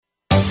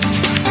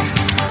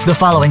The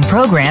following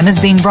program is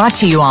being brought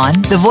to you on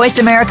the Voice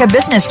America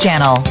Business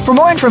Channel. For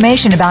more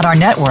information about our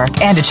network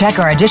and to check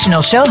our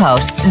additional show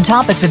hosts and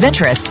topics of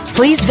interest,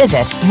 please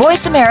visit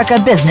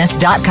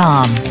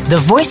voiceamericabusiness.com. The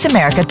Voice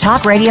America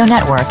Talk Radio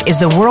Network is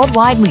the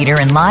worldwide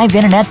leader in live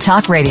Internet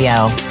talk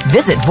radio.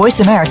 Visit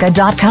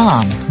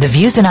voiceamerica.com. The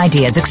views and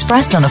ideas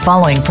expressed on the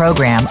following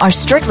program are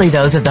strictly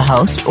those of the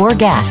host or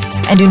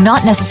guests and do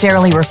not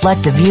necessarily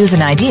reflect the views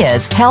and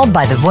ideas held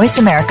by the Voice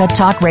America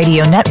Talk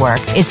Radio Network,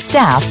 its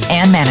staff,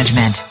 and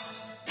management.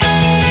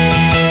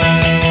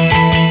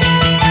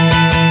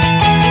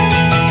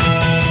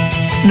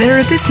 There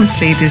are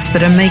business leaders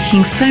that are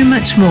making so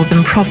much more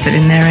than profit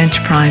in their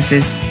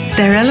enterprises.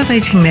 They're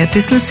elevating their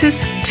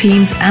businesses,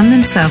 teams, and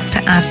themselves to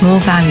add more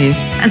value.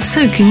 And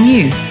so can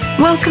you.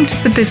 Welcome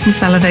to the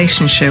Business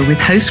Elevation Show with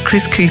host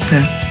Chris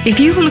Cooper. If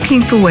you are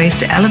looking for ways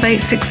to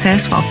elevate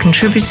success while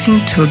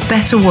contributing to a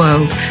better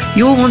world,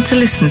 you'll want to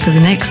listen for the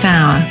next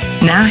hour.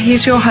 Now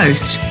here's your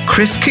host,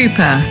 Chris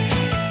Cooper.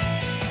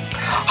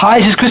 Hi,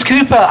 this is Chris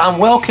Cooper, and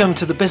welcome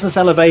to the Business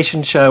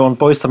Elevation Show on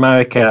Voice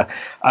America.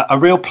 A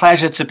real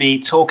pleasure to be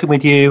talking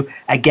with you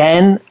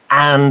again,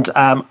 and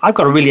I've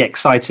got a really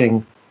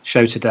exciting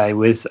show today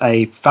with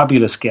a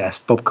fabulous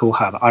guest, Bob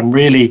Kulhan. I'm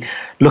really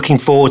looking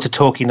forward to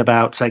talking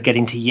about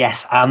getting to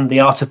yes and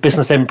the art of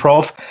business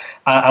improv,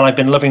 and I've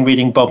been loving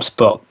reading Bob's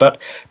book. But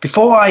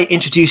before I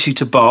introduce you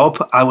to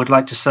Bob, I would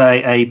like to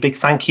say a big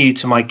thank you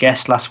to my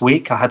guest last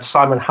week. I had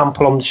Simon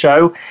Hampel on the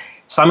show.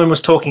 Simon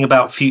was talking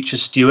about future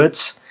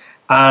stewards,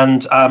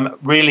 and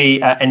really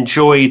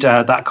enjoyed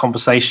that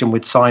conversation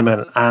with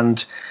Simon.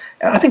 And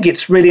I think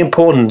it's really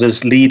important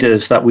as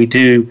leaders that we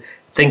do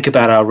think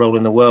about our role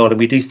in the world, and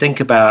we do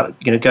think about,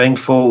 going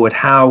forward,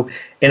 how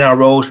in our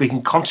roles we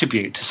can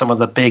contribute to some of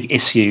the big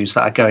issues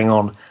that are going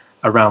on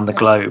around the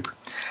globe.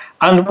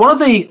 And one of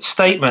the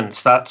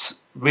statements that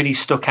really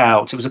stuck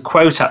out, it was a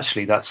quote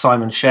actually that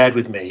Simon shared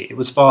with me. It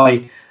was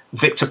by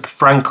Viktor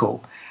Frankl.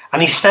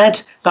 And he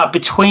said that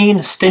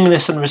between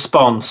stimulus and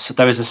response,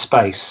 there is a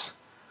space.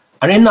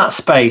 And in that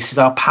space is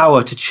our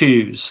power to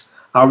choose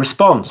our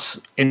response.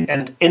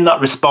 And in that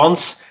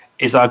response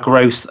is our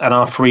growth and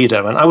our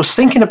freedom. And I was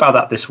thinking about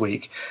that this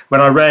week when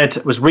I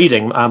was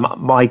reading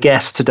my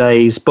guest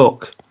today's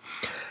book.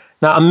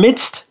 Now,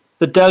 amidst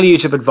the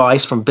deluge of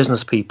advice from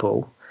business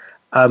people,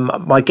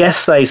 my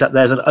guest says that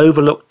there's an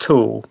overlooked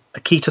tool,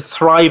 a key to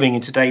thriving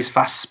in today's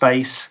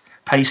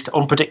fast-paced,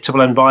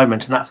 unpredictable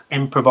environment, and that's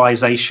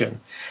improvisation.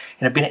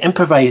 Being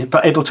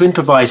able to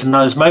improvise in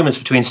those moments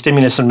between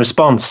stimulus and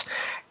response,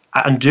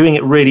 and doing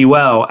it really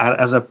well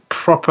as a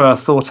proper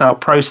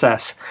thought-out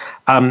process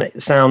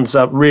sounds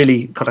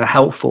really kind of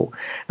helpful.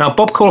 Now,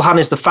 Bob Kulhan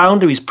is the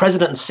founder. He's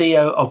president and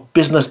CEO of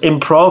Business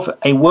Improv,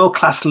 a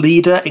world-class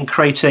leader in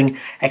creating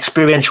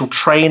experiential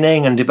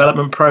training and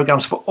development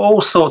programs for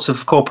all sorts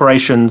of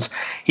corporations.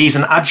 He's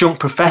an adjunct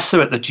professor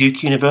at the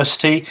Duke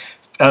University,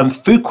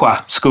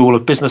 Fuqua School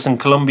of Business in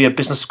Columbia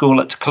Business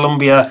School at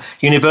Columbia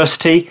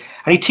University.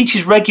 And he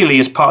teaches regularly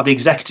as part of the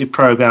executive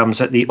programs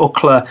at the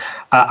UCLA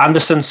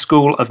Anderson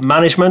School of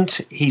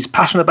Management. He's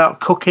passionate about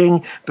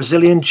cooking,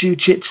 Brazilian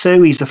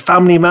jiu-jitsu. He's a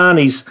family man.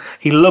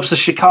 He loves the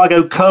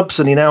Chicago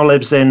Cubs, and he now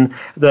lives in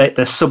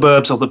the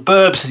suburbs, or the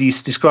burbs, as he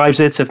describes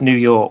it, of New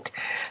York.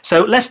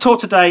 So let's talk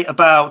today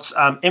about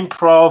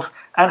improv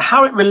and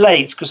how it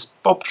relates, because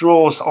Bob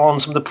draws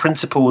on some of the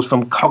principles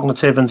from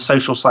cognitive and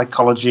social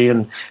psychology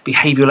and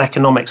behavioral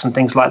economics and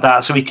things like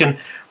that, so we can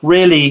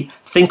really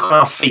think on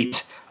our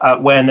feet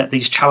when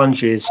these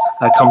challenges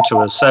come to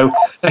us. So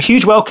a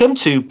huge welcome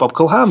to Bob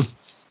Kulhan.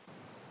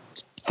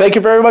 Thank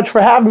you very much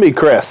for having me,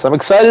 Chris. I'm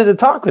excited to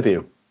talk with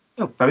you.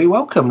 Oh, very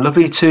welcome.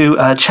 Lovely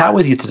to chat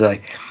with you today.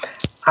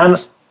 And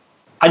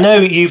I know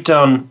you've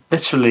done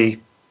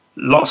literally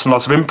lots and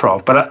lots of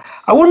improv, but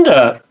I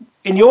wonder,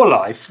 in your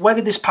life, where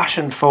did this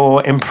passion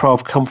for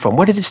improv come from?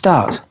 Where did it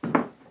start?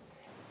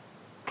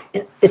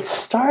 It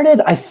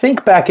started, I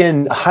think, back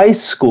in high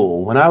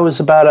school. When I was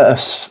about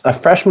a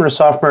freshman or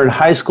sophomore in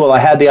high school, I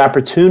had the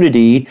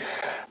opportunity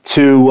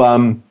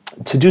to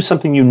do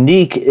something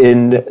unique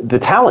in the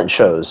talent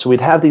shows. So we'd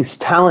have these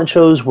talent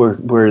shows where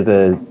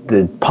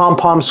the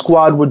pom-pom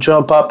squad would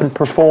jump up and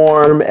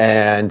perform,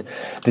 and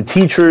the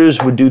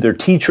teachers would do their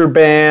teacher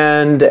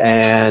band,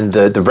 and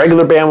the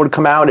regular band would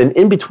come out, and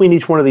in between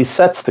each one of these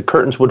sets, the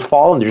curtains would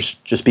fall, and there's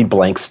just be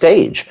blank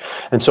stage.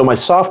 And so my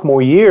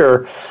sophomore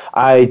year,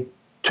 I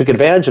took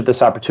advantage of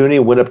this opportunity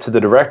and went up to the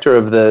director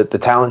of the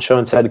talent show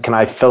and said, can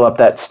I fill up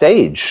that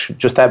stage,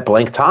 just that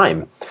blank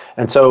time?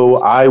 And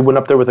so I went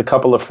up there with a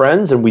couple of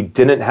friends, and we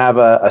didn't have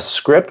a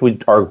script.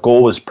 Our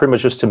goal was pretty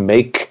much just to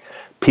make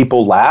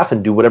people laugh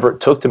and do whatever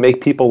it took to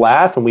make people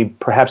laugh. And we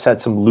perhaps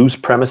had some loose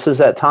premises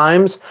at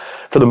times.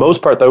 For the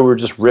most part, though, we were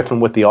just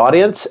riffing with the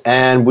audience,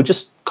 and we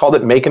just called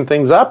it making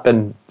things up.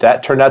 And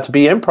that turned out to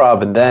be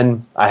improv. And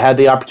then I had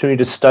the opportunity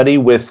to study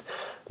with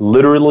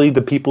literally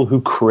the people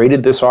who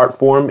created this art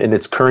form in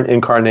its current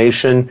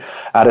incarnation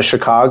out of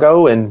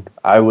Chicago, and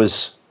I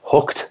was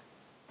hooked.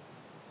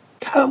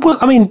 Well,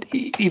 I mean,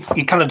 you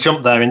kind of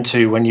jumped there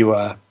into when you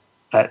were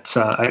at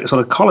sort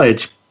of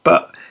college,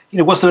 but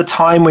was there a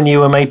time when you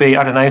were maybe,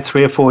 I don't know,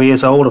 3 or 4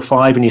 years old or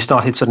 5, and you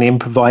started suddenly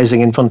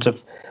improvising in front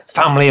of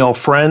family or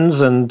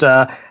friends, and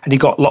you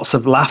got lots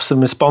of laughs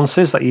and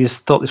responses that you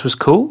thought this was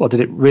cool, or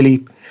did it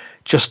really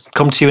just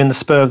come to you in the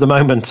spur of the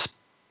moment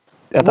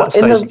at that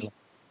stage?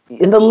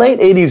 In the late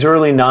 80s,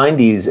 early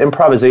 90s,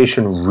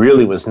 improvisation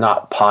really was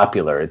not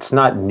popular. It's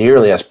not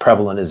nearly as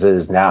prevalent as it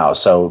is now.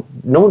 So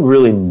no one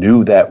really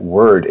knew that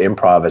word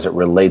improv as it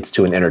relates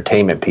to an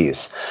entertainment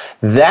piece.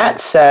 That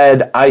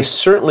said, I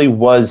certainly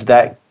was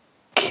that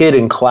kid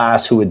in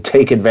class who would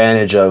take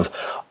advantage of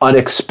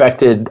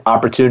unexpected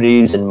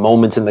opportunities and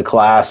moments in the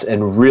class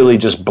and really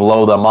just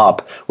blow them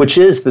up, which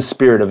is the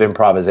spirit of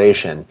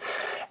improvisation.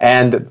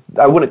 And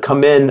I wouldn't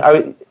come in,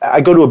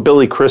 I go to a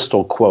Billy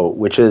Crystal quote,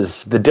 which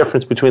is the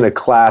difference between a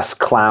class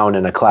clown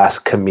and a class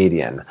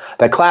comedian.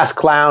 That class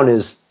clown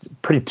is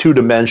pretty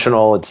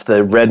two-dimensional. It's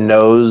the red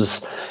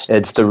nose,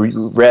 it's the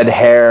red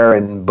hair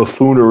and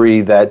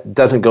buffoonery that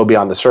doesn't go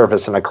beyond the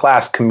surface. And a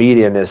class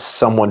comedian is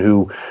someone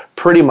who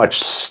pretty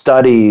much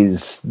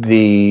studies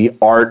the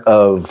art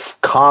of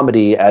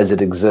comedy as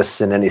it exists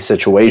in any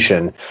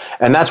situation.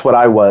 And that's what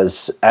I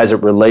was as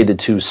it related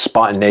to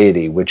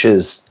spontaneity, which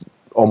is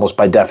almost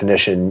by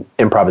definition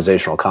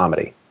improvisational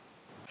comedy.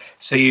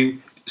 So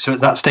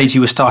at that stage you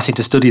were starting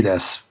to study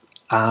this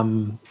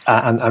and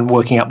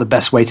working out the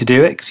best way to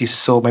do it because you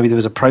saw maybe there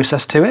was a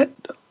process to it?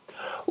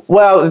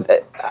 Well,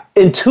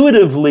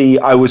 intuitively,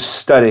 I was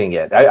studying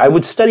it. I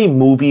would study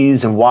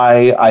movies and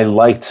why I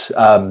liked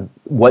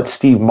what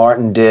Steve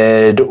Martin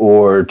did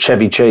or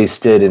Chevy Chase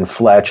did in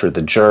Fletch or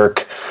The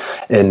Jerk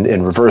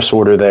in reverse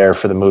order there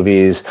for the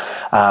movies.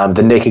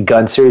 The Naked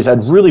Gun series,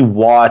 I'd really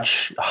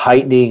watch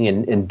heightening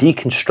and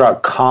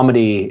deconstruct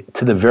comedy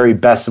to the very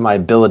best of my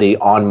ability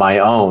on my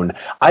own.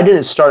 I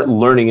didn't start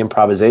learning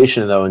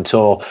improvisation, though,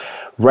 until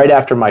right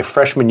after my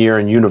freshman year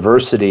in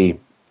university,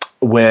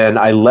 when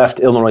I left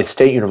Illinois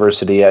State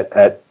University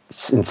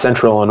in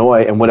central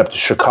Illinois and went up to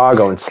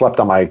Chicago and slept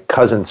on my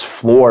cousin's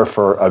floor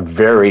for a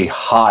very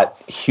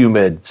hot,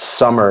 humid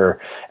summer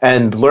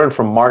and learned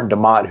from Martin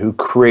DeMott, who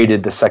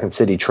created the Second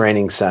City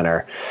Training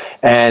Center.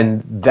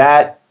 And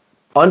that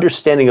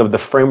understanding of the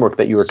framework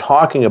that you were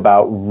talking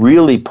about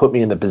really put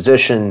me in the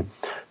position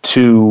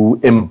to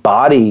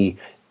embody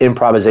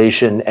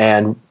improvisation.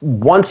 And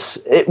once,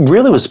 it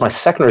really was my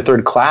second or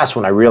third class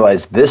when I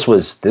realized this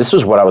was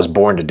what I was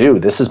born to do.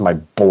 This is my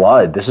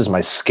blood. This is my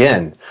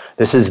skin.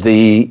 This is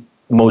the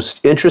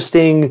most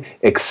interesting,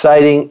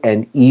 exciting,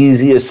 and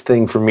easiest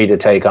thing for me to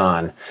take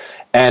on.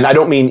 And I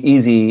don't mean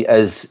easy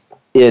as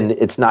in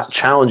it's not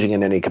challenging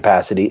in any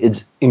capacity.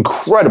 It's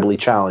incredibly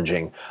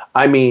challenging.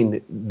 I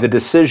mean, the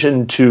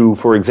decision to,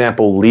 for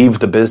example, leave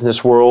the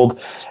business world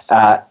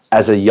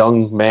as a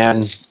young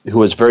man who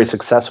was very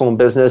successful in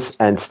business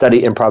and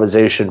study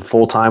improvisation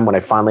full-time when I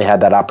finally had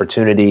that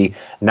opportunity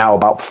now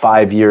about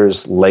 5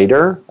 years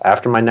later,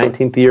 after my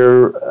 19th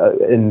year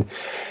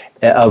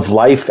of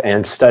life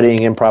and studying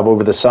improv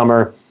over the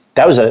summer,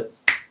 that was a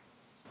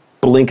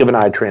blink of an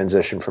eye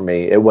transition for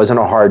me. It wasn't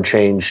a hard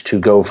change to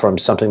go from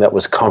something that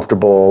was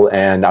comfortable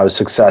and I was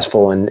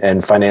successful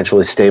and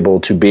financially stable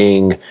to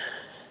being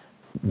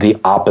the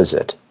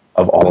opposite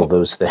of all of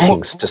those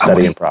things to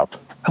study improv.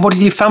 And what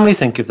did your family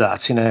think of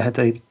that? Had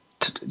they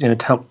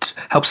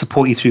help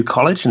support you through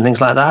college and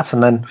things like that?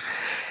 And then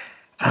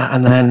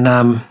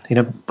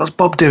what's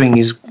Bob doing?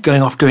 He's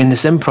going off doing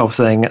this improv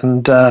thing.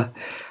 And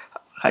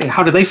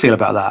how did they feel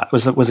about that?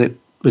 Was it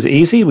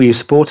easy? Were you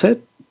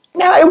supported?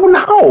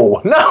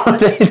 No.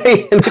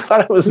 They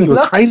thought it was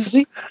nuts.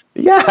 Crazy.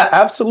 Yeah,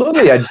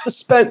 absolutely. I just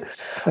spent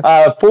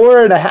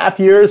 4.5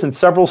 years and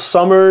several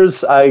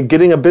summers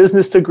getting a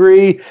business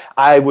degree.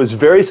 I was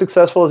very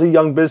successful as a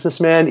young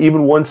businessman,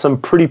 even won some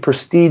pretty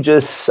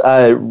prestigious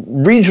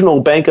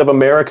regional Bank of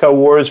America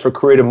awards for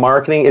creative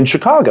marketing in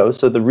Chicago.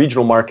 So the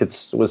regional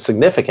markets was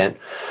significant.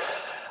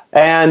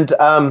 And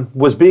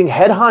was being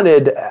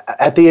headhunted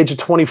at the age of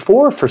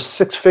 24 for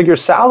six-figure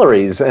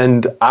salaries.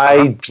 And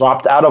I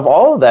dropped out of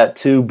all of that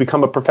to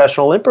become a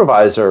professional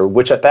improviser,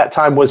 which at that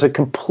time was a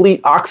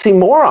complete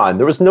oxymoron.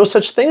 There was no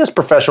such thing as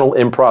professional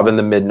improv in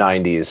the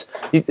mid-90s.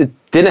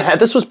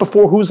 This was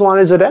before Whose Line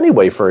Is It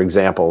Anyway, for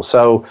example.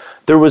 So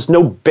there was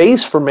no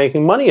base for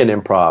making money in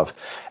improv.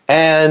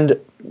 And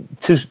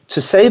to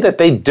say that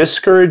they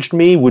discouraged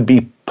me would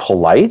be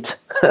polite.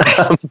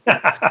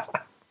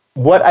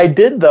 What I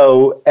did,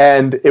 though,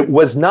 and it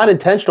was not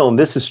intentional, and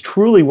this is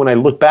truly, when I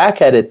look back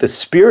at it, the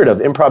spirit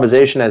of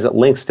improvisation as it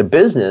links to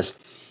business.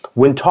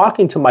 When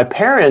talking to my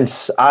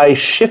parents, I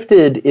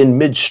shifted in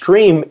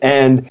midstream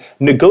and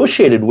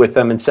negotiated with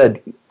them and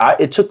said,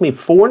 it took me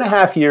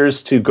 4.5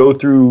 years to go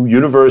through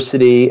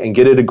university and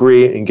get a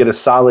degree and get a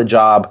solid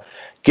job.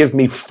 Give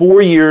me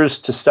 4 years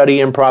to study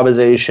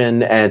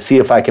improvisation and see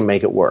if I can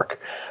make it work.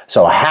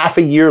 So half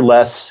a year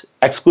less,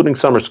 excluding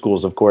summer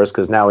schools, of course,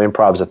 because now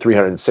improv is a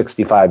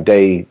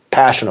 365-day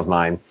passion of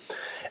mine.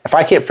 If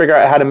I can't figure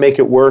out how to make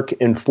it work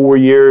in 4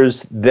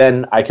 years,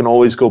 then I can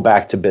always go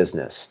back to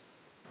business.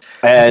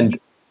 And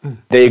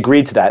they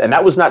agreed to that. And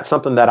that was not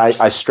something that I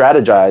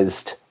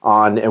strategized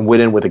on and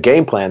went in with a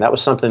game plan. That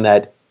was something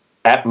that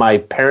at my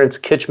parents'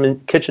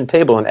 kitchen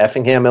table in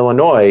Effingham,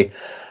 Illinois,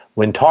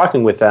 when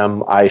talking with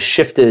them, I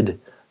shifted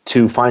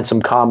to find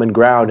some common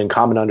ground and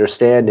common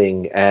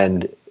understanding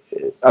and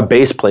a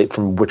base plate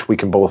from which we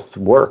can both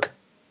work.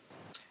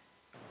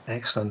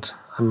 Excellent.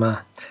 I'm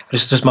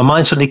just my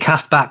mind suddenly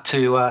cast back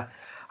to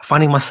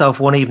finding myself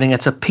one evening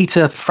at a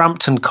Peter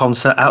Frampton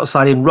concert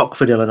outside in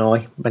Rockford,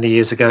 Illinois, many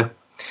years ago.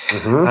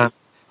 Mm-hmm.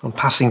 I'm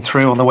passing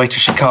through on the way to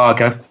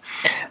Chicago.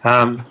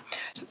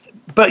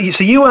 But you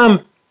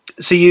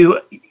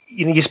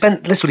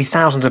spent literally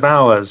thousands of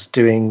hours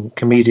doing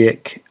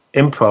comedic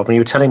improv, and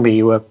you were telling me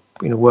you were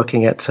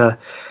working at the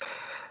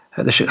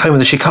home of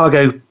the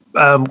Chicago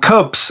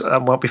Cubs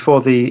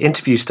before the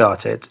interview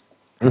started.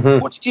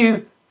 Mm-hmm. What did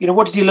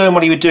you learn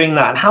while you were doing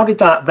that, and how did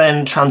that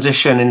then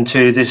transition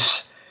into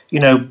this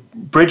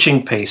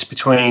bridging piece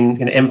between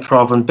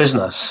improv and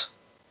business?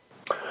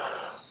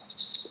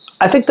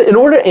 I think that in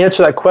order to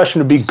answer that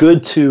question, it'd be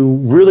good to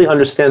really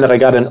understand that I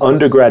got an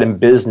undergrad in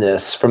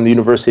business from the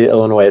University of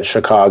Illinois at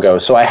Chicago.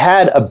 So I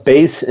had a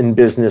base in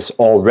business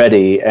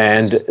already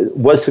and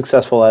was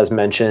successful, as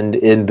mentioned,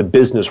 in the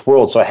business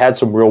world. So I had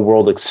some real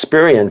world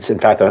experience, in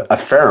fact, a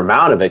fair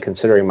amount of it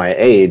considering my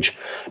age,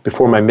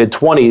 before my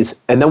mid-20s.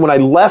 And then when I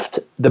left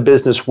the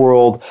business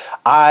world,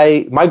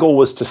 my goal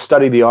was to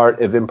study the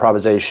art of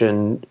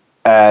improvisation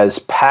as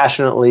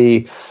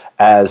passionately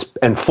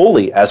and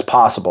fully as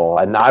possible.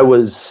 And I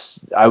was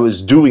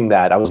doing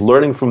that. I was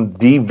learning from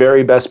the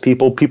very best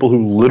people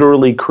who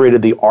literally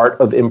created the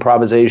art of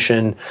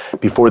improvisation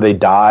before they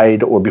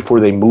died or before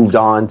they moved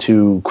on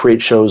to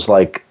create shows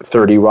like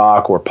 30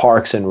 Rock or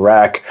Parks and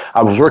Rec.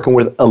 I was working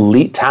with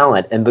elite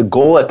talent, and the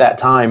goal at that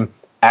time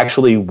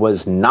actually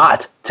was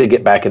not to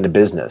get back into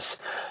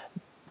business.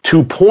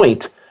 To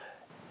point,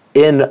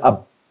 in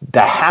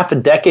the half a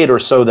decade or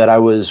so that I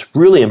was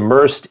really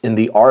immersed in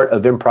the art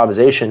of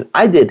improvisation,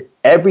 I did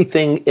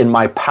everything in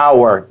my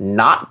power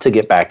not to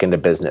get back into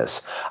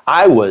business.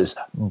 I was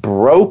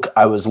broke.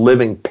 I was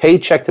living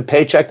paycheck to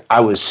paycheck.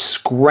 I was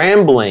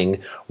scrambling,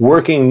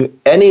 working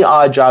any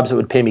odd jobs that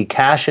would pay me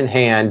cash in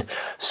hand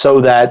so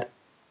that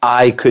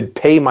I could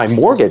pay my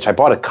mortgage. I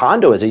bought a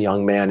condo as a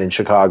young man in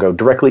Chicago,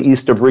 directly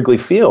east of Wrigley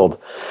Field.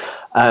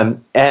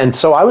 And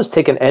so I was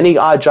taking any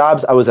odd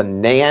jobs. I was a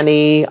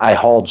nanny. I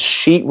hauled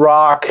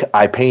sheetrock.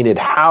 I painted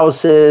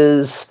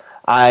houses.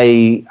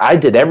 I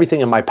did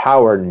everything in my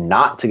power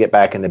not to get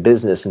back into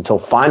business until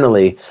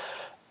finally,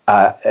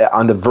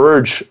 on the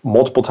verge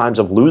multiple times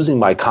of losing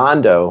my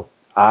condo,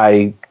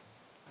 I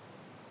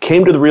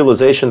came to the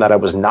realization that I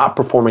was not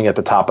performing at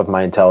the top of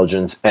my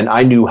intelligence, and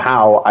I knew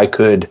how I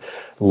could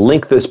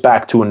link this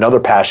back to another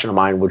passion of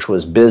mine, which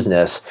was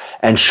business,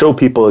 and show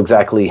people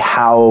exactly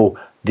how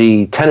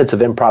the tenets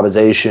of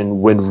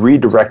improvisation, when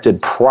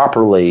redirected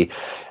properly,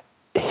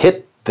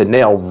 hit the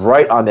nail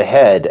right on the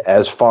head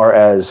as far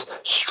as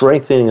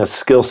strengthening a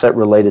skill set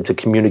related to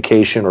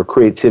communication or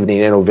creativity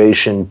and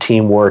innovation,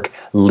 teamwork,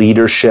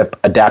 leadership,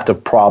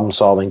 adaptive problem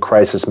solving,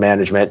 crisis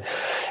management.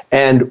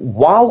 And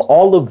while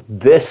all of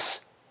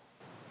this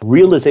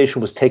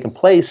realization was taking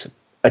place,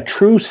 a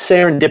true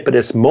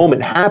serendipitous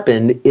moment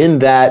happened in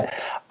that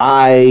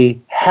I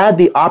had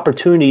the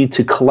opportunity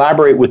to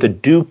collaborate with a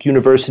Duke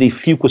University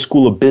Fuqua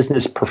School of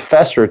Business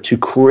professor to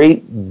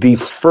create the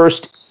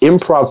first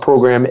improv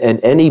program in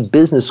any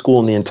business school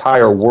in the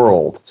entire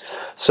world.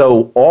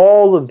 So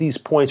all of these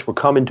points were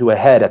coming to a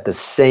head at the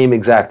same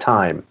exact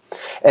time.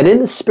 And in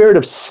the spirit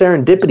of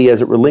serendipity as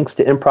it relates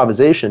to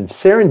improvisation,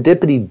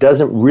 serendipity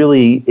doesn't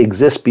really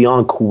exist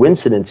beyond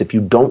coincidence if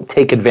you don't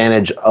take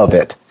advantage of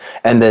it.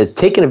 And the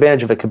taking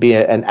advantage of it could be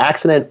an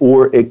accident,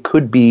 or it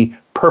could be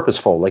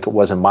purposeful, like it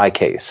was in my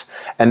case.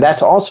 And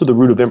that's also the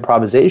root of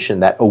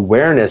improvisation, that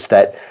awareness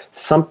that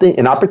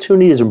an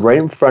opportunity is right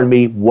in front of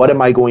me. What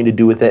am I going to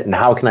do with it, and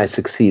how can I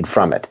succeed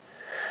from it?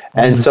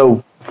 And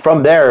so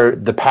from there,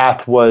 the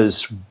path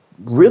was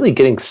really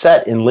getting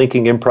set in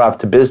linking improv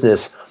to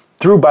business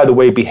through, by the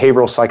way,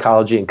 behavioral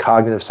psychology and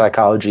cognitive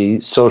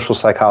psychology, social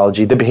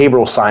psychology, the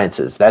behavioral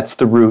sciences. That's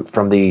the root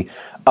from the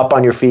up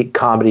on your feet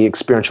comedy,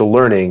 experiential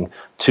learning,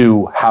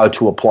 to how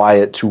to apply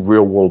it to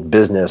real world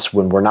business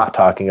when we're not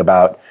talking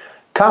about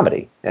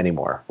comedy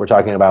anymore. We're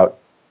talking about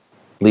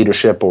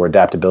leadership or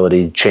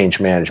adaptability, change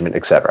management,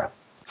 etc.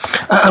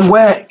 And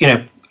where,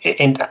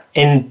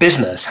 in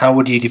business, how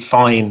would you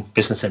define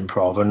business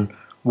improv, and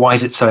why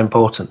is it so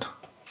important?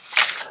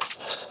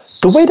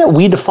 The way that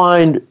we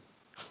define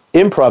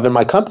improv in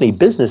my company,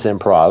 Business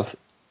Improv,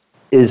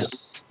 is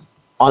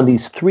on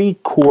these three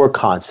core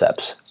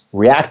concepts: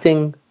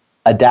 reacting,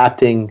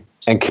 adapting,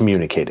 and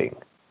communicating.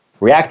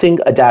 Reacting,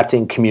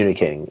 adapting,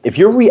 communicating. If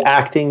you're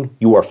reacting,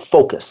 you are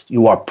focused.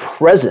 You are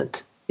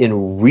present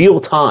in real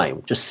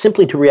time, just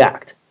simply to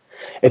react.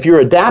 If you're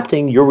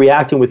adapting, you're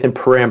reacting within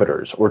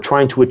parameters or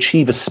trying to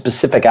achieve a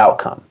specific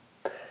outcome.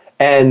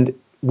 And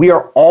we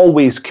are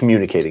always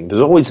communicating.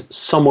 There's always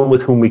someone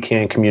with whom we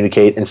can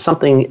communicate and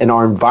something in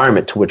our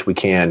environment to which we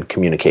can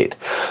communicate.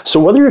 So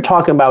whether you're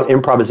talking about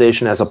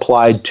improvisation as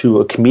applied to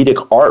a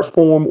comedic art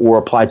form or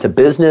applied to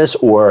business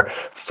or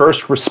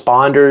first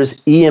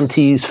responders,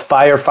 EMTs,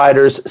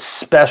 firefighters,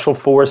 special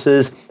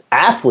forces,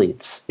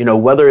 athletes,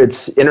 whether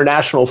it's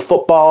international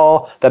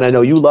football that I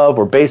know you love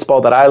or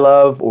baseball that I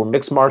love or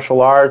mixed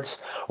martial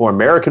arts or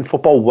American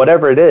football,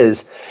 whatever it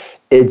is,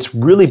 it's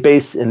really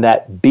based in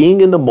that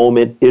being in the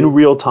moment, in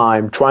real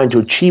time, trying to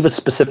achieve a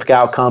specific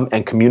outcome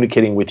and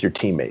communicating with your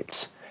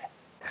teammates.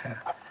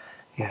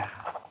 Yeah.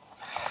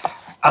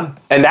 And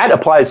that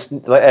applies,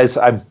 as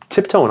I'm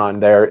tiptoeing on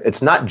there,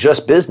 it's not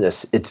just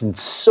business, it's in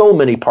so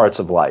many parts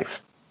of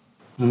life.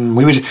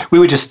 We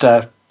were just,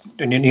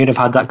 you'd have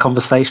had that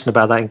conversation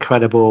about that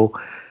incredible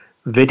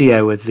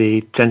video with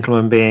the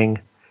gentleman being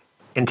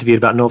interviewed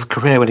about North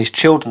Korea when his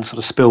children sort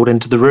of spilled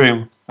into the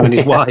room and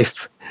his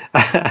wife.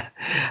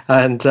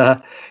 And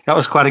that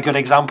was quite a good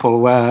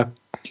example where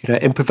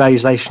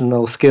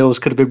improvisational skills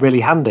could have been really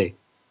handy.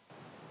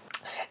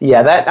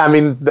 Yeah,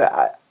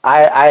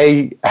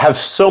 I have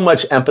so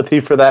much empathy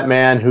for that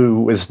man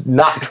who was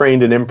not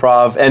trained in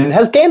improv and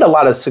has gained a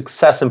lot of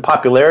success and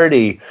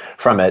popularity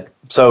from it.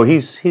 So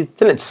he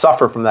didn't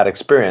suffer from that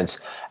experience.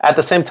 At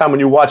the same time,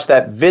 when you watch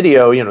that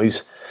video,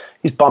 he's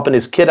bumping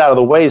his kid out of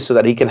the way so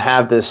that he can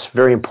have this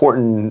very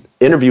important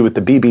interview with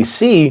the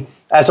BBC,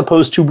 as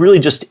opposed to really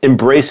just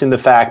embracing the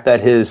fact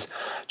that his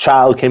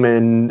child came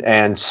in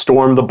and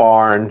stormed the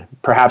barn,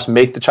 perhaps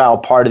make the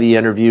child part of the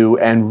interview,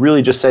 and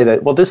really just say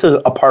that, well, this is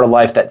a part of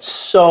life that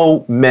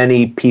so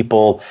many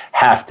people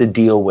have to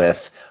deal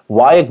with.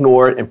 Why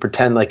ignore it and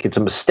pretend like it's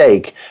a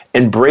mistake?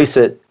 Embrace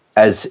it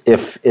as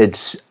if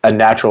it's a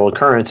natural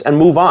occurrence and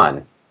move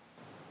on.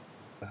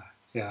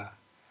 Yeah.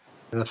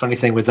 And the funny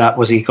thing with that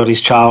was he got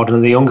his child,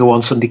 and the younger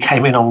one suddenly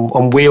came in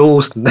on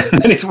wheels, and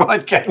then his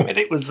wife came in.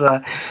 It was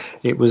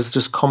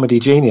just comedy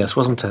genius,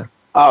 wasn't it?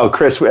 Oh,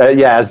 Chris,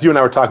 as you and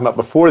I were talking about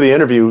before the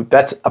interview,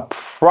 that's a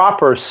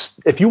proper,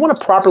 if you want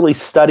to properly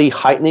study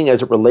heightening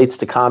as it relates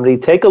to comedy,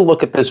 take a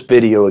look at this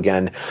video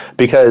again,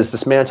 because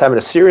this man's having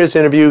a serious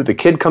interview. The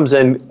kid comes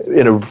in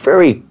a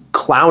very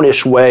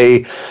clownish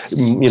way,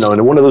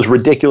 in one of those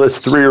ridiculous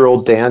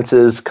 3-year-old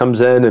dances,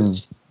 comes in,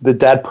 and the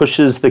dad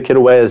pushes the kid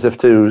away as if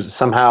to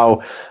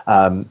somehow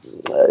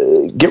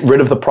get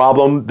rid of the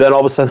problem. Then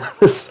all of a sudden,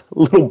 this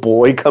little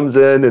boy comes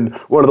in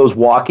one of those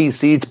walkie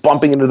seats,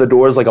 bumping into the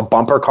doors like a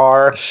bumper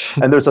car.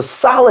 And there's a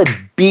solid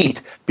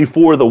beat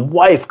before the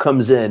wife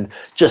comes in,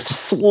 just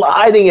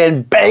sliding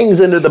in, bangs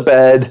into the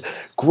bed,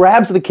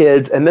 grabs the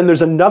kids. And then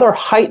there's another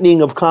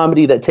heightening of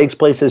comedy that takes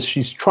place as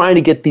she's trying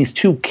to get these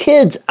 2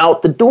 kids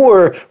out the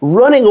door,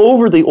 running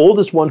over the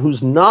oldest one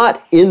who's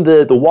not in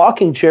the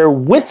walking chair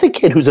with the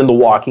kid who's in the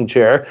walking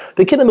chair.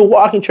 The kid in the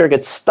walking chair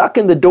gets stuck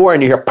in the door,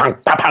 and you hear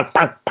punk, punk, punk,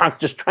 punk, punk,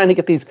 just trying to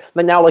get these,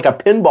 now like a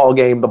pinball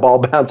game, the ball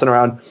bouncing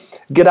around,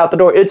 get out the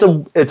door. It's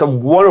a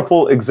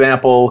wonderful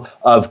example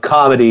of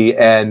comedy,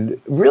 and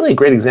really a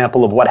great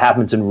example of what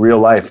happens in real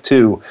life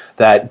too,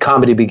 that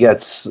comedy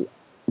begets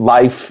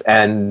life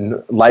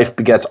and life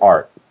begets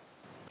art.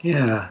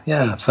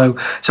 Yeah. So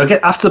again,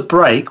 after the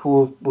break,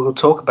 we'll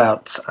talk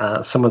about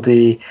some of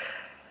the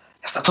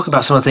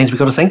things we've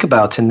got to think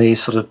about in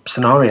these sort of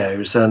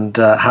scenarios, and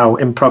how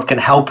improv can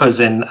help us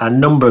in a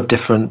number of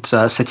different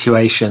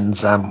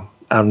situations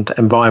and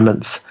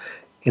environments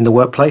in the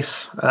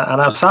workplace and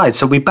outside.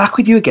 So we'll be back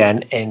with you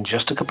again in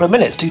just a couple of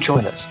minutes. Do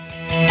join us.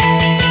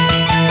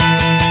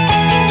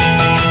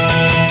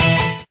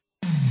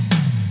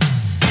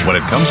 When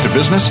it comes to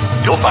business,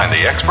 you'll find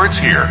the experts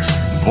here.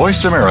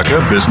 Voice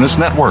America Business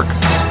Network.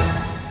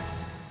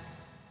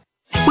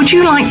 Would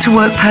you like to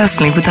work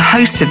personally with the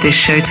host of this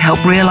show to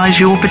help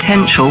realize your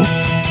potential?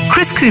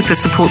 Chris Cooper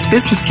supports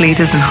business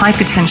leaders and high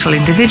potential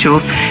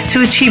individuals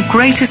to achieve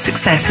greater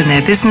success in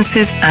their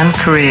businesses and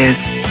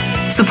careers.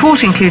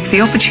 Support includes the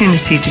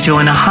opportunity to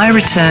join a high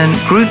return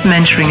group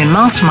mentoring and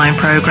mastermind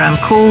program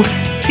called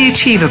the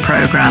Achiever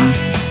Program.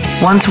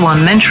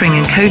 One-to-one mentoring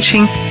and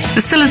coaching,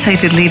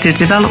 facilitated leader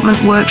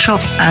development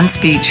workshops and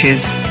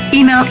speeches.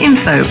 Email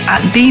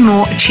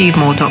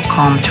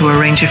info@bemoreachievemore.com to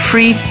arrange a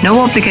free,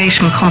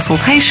 no-obligation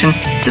consultation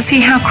to see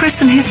how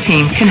Chris and his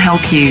team can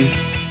help you.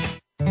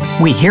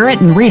 We hear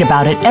it and read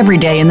about it every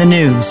day in the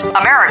news.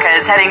 America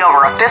is heading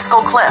over a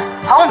fiscal cliff.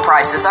 Home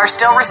prices are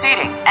still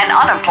receding and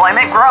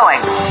unemployment growing.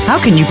 How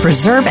can you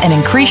preserve and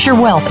increase your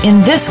wealth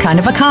in this kind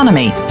of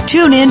economy?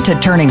 Tune in to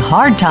Turning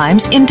Hard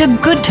Times into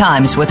Good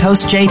Times with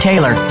host Jay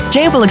Taylor.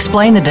 Jay will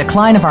explain the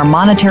decline of our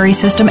monetary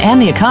system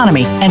and the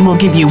economy, and will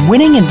give you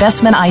winning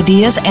investment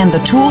ideas and the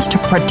tools to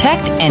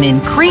protect and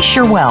increase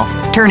your wealth.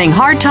 Turning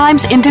Hard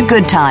Times into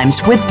Good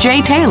Times with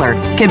Jay Taylor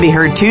can be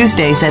heard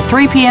Tuesdays at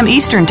 3 p.m.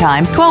 Eastern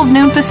Time, 12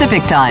 noon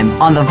Pacific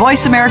Time on the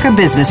Voice America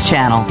Business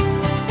Channel.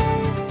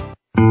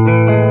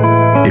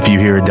 If you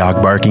hear a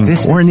dog barking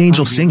or an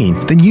angel singing,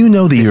 then you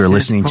know that you are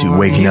listening to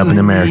Waking Up in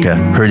America.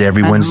 Heard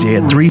every Wednesday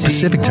at 3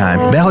 Pacific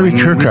Time, Valerie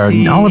Kirkard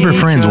and all of her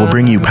friends will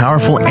bring you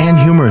powerful and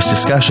humorous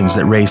discussions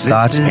that raise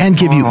thoughts and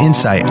give you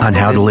insight on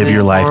how to live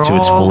your life to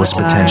its fullest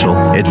potential.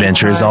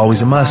 Adventure is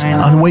always a must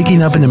on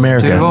Waking Up in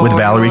America with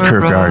Valerie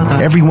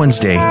Kirkard every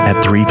Wednesday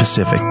at 3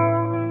 Pacific.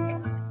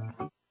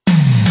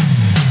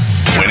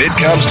 When it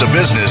comes to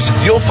business,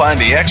 you'll find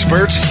the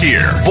experts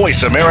here.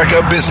 Voice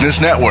America Business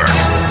Network.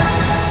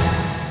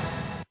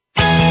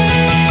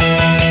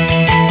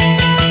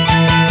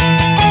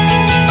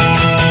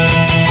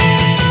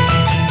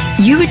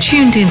 You are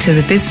tuned into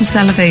the Business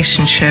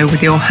Elevation Show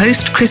with your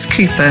host, Chris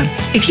Cooper.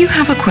 If you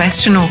have a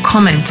question or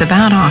comment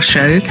about our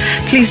show,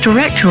 please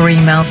direct your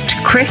emails to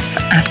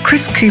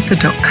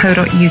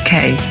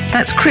chris@chriscooper.co.uk.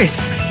 That's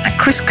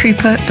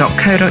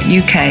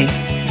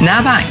chris@chriscooper.co.uk.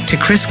 Now back to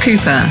Chris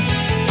Cooper.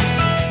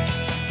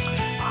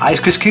 Hi, it's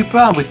Chris Cooper.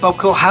 I'm with Bob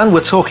Kulhan.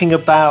 We're talking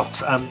about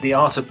the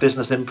art of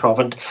business improv.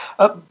 And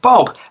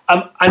Bob,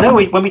 I know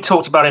when we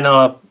talked about in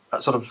our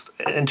sort of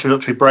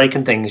introductory break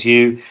and things,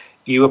 you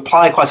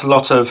apply quite a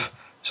lot of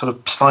sort of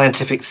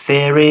scientific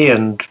theory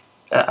and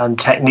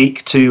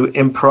technique to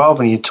improv,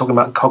 and you're talking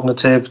about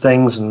cognitive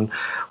things and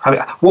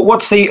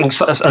what's the and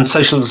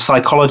social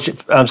psychology,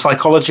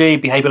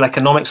 behavioral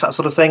economics, that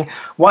sort of thing.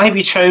 Why have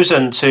you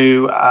chosen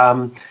to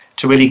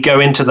really go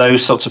into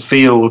those sorts of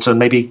fields and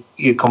maybe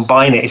you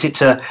combine it? Is it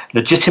to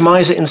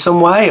legitimize it in some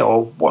way,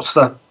 or what's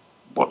the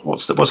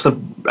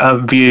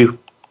view?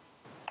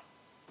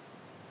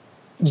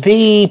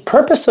 The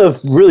purpose of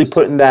really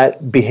putting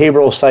that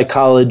behavioral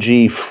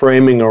psychology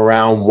framing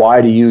around why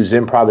to use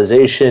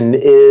improvisation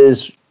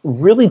is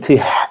really to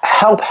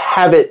help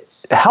it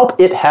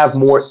have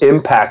more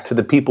impact to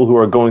the people who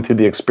are going through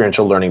the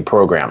experiential learning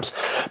programs.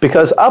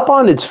 Because up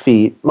on its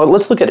feet, well,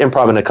 let's look at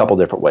improv in a couple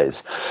different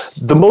ways.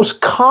 The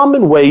most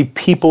common way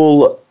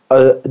people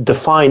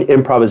define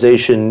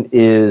improvisation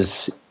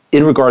is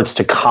in regards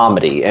to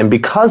comedy. And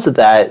because of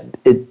that,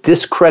 it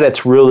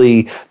discredits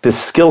really the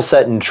skill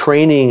set and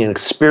training and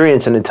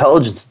experience and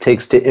intelligence it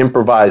takes to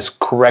improvise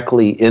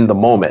correctly in the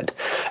moment.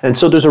 And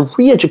so there's a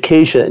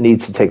re-education that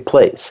needs to take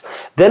place.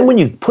 Then when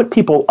you put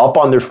people up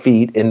on their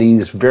feet in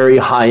these very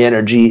high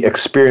energy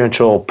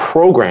experiential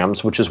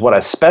programs, which is what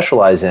I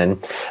specialize in,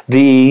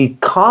 the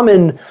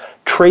common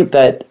trait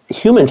that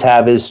humans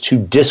have is to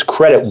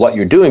discredit what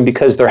you're doing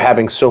because they're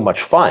having so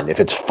much fun. If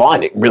it's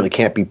fun, it really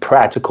can't be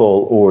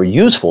practical or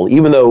useful,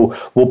 even though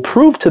we'll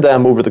prove to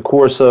them over the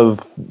course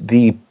of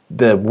the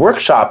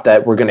workshop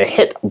that we're going to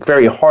hit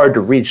very hard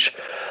to reach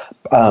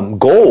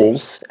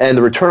goals, and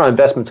the return on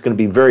investment is going to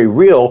be very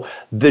real.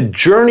 The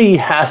journey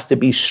has to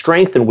be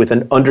strengthened with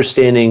an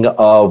understanding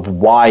of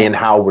why and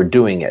how we're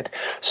doing it.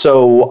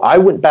 So I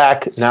went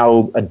back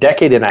now a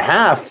decade and a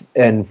half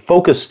and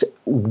focused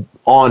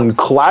on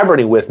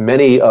collaborating with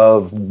many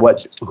of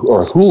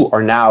who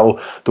are now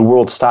the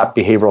world's top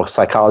behavioral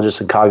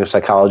psychologists and cognitive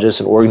psychologists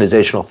and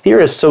organizational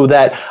theorists, so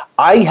that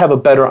I have a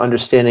better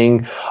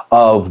understanding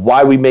of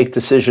why we make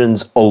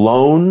decisions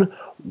alone,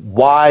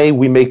 why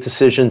we make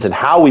decisions and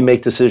how we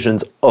make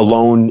decisions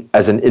alone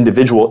as an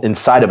individual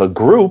inside of a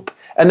group,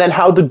 and then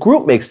how the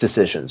group makes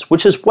decisions,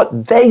 which is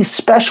what they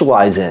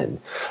specialize in.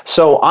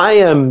 So I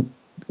am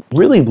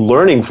really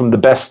learning from the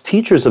best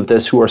teachers of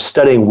this who are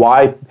studying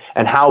why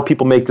and how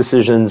people make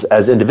decisions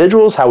as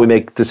individuals, how we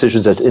make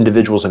decisions as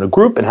individuals in a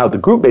group, and how the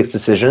group makes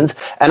decisions.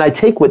 And I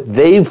take what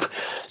they've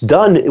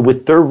done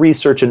with their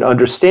research and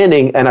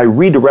understanding, and I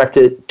redirect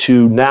it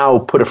to now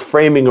put a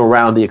framing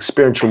around the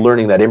experiential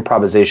learning that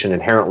improvisation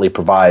inherently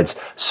provides,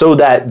 so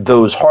that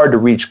those hard to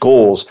reach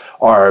goals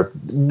are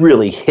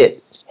really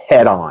hit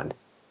head on.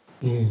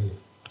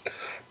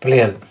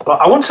 Brilliant. Well,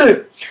 I want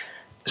to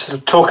sort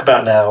of talk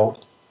about now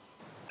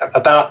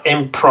about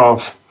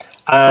improv,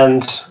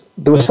 and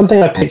there was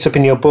something I picked up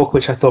in your book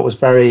which I thought was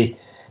very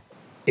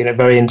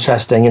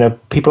interesting.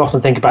 People often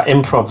think about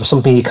improv as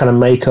something you kind of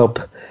make up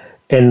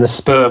in the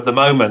spur of the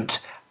moment,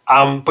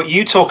 but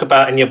you talk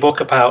about in your book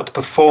about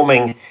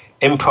performing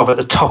improv at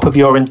the top of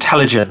your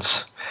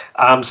intelligence.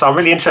 So I'm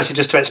really interested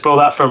just to explore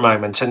that for a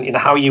moment, and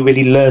how you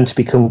really learn to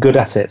become good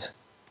at it.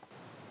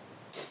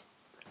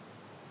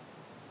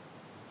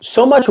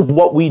 So much of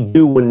what we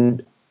do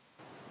when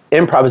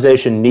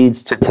improvisation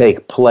needs to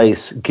take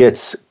place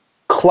gets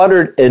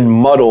cluttered and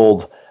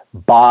muddled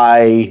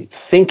by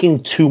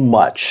thinking too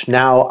much.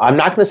 Now, I'm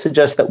not going to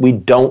suggest that we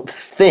don't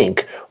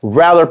think.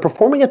 Rather,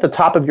 performing at the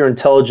top of your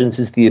intelligence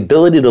is the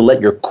ability to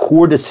let your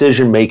core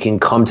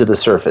decision-making come to the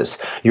surface.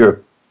 Your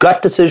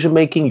gut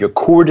decision-making, your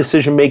core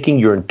decision-making,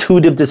 your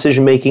intuitive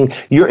decision-making,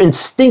 your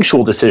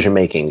instinctual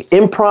decision-making.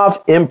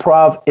 Improv,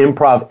 improv,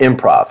 improv,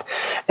 improv.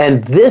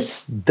 And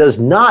this does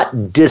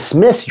not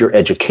dismiss your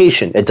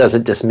education. It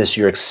doesn't dismiss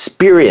your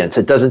experience.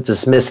 It doesn't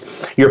dismiss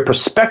your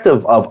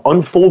perspective of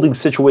unfolding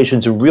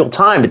situations in real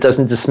time. It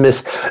doesn't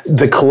dismiss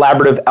the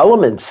collaborative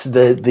elements,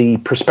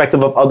 the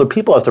perspective of other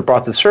people as they're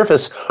brought to the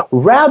surface.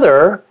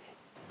 Rather,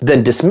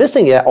 then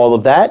dismissing all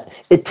of that,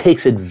 it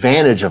takes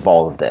advantage of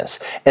all of this.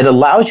 It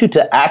allows you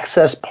to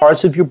access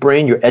parts of your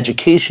brain, your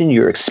education,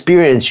 your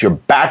experience, your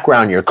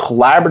background, your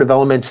collaborative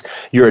elements,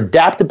 your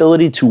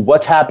adaptability to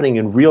what's happening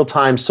in real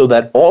time, so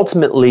that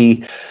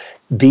ultimately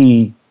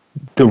the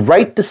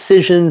right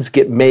decisions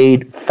get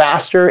made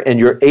faster, and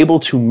you're able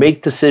to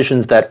make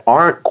decisions that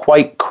aren't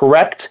quite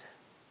correct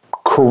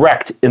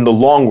in the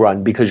long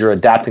run, because you're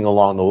adapting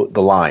along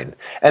the line.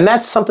 And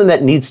that's something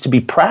that needs to be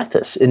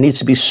practiced. It needs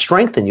to be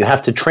strengthened. You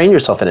have to train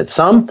yourself in it.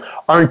 Some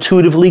are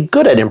intuitively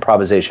good at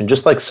improvisation,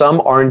 just like some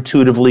are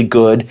intuitively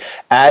good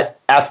at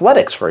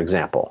athletics, for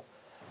example.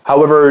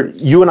 However,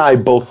 you and I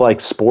both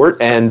like sport,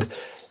 and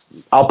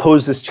I'll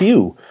pose this to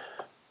you.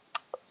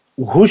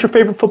 Who's your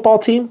favorite football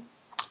team?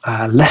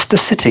 Leicester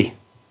City.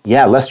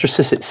 Yeah, Leicester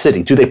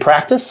City. Do they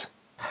practice?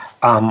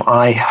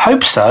 I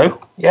hope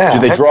so. Yeah. Do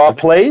they draw up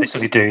plays?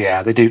 They do.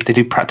 Yeah, they do. They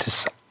do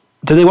practice.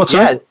 Do they? What's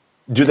that?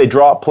 Do they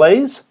draw up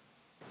plays?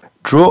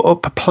 Draw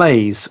up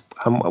Plays.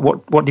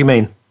 What do you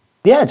mean?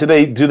 Yeah. Do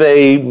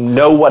they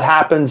know what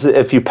happens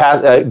if you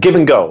pass give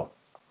and go?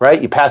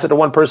 Right. You pass it to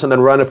one person,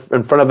 then run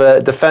in front of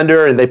a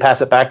defender, and they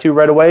pass it back to you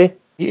right away.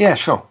 Yeah.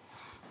 Sure.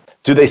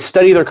 Do they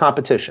study their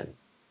competition?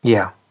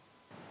 Yeah.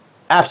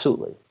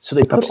 Absolutely. So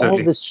they put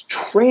all this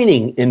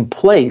training in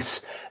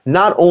place,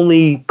 not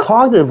only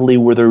cognitively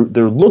where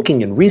they're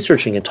looking and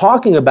researching and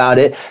talking about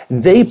it,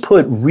 they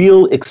put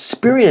real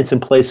experience in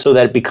place so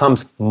that it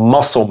becomes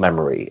muscle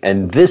memory.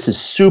 And this is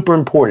super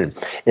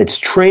important. It's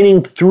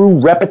training through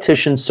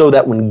repetition so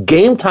that when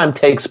game time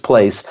takes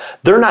place,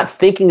 they're not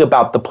thinking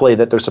about the play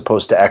that they're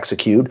supposed to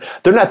execute.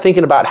 They're not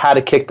thinking about how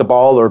to kick the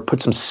ball or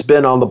put some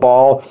spin on the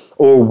ball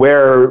or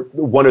where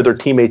one of their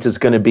teammates is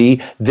going to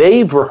be.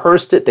 They've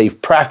rehearsed it.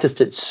 They've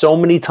practiced it so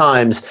many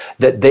times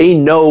that they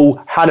know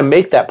how to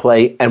make that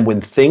play. And when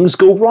things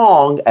go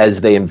wrong,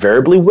 as they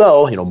invariably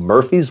will,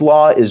 Murphy's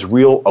Law is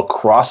real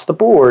across the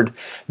board,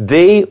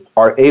 they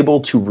are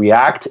able to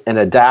react and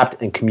adapt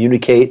and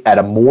communicate at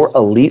a more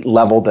elite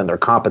level than their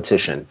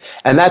competition.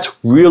 And that's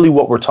really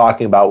what we're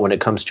talking about when it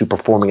comes to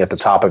performing at the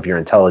top of your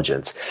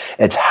intelligence.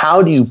 It's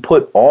how do you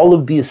put all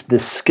of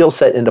this skill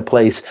set into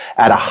place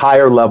at a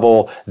higher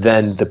level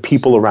than the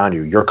people around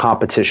you, your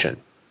competition?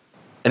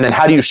 And then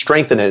how do you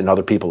strengthen it in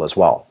other people as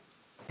well?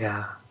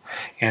 Yeah.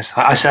 Yes,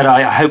 I said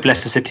I hope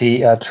Leicester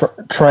City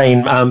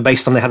train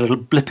based on they had a little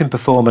blip in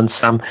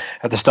performance at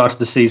the start of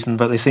the season,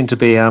 but they seem to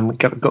be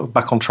got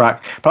back on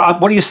track.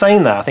 But what are you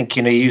saying there? I think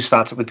you use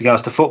that with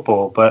regards to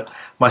football, but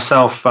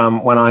myself,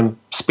 when I'm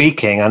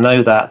speaking, I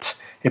know that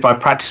if I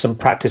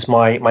practice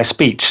my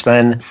speech,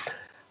 then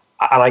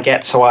and I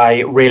get so I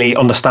really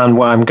understand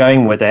where I'm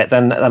going with it,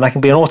 then I can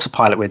be an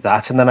autopilot with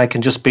that, and then I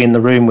can just be in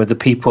the room with the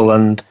people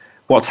and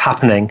what's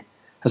happening,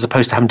 as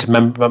opposed to having to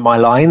remember my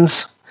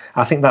lines.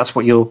 I think that's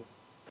what you're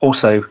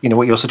also,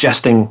 what you're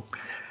suggesting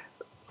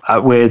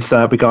with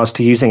regards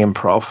to using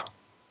improv.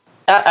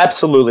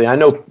 Absolutely. I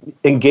know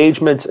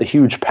engagement's a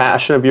huge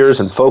passion of yours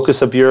and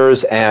focus of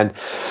yours, and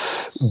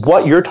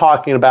what you're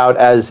talking about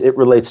as it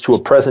relates to a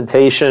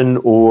presentation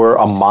or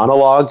a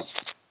monologue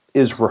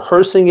is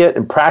rehearsing it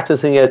and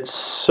practicing it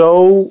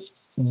so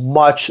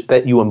much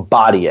that you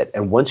embody it.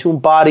 And once you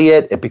embody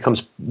it,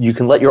 you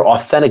can let your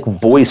authentic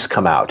voice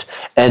come out.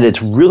 And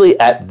it's really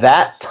at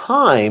that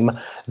time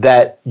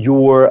that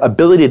your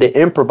ability to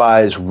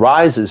improvise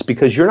rises,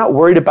 because you're not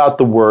worried about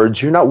the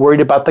words, you're not worried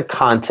about the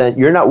content,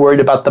 you're not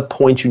worried about the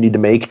points you need to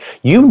make.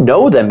 You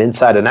know them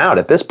inside and out.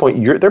 At this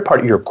point, they're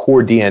part of your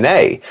core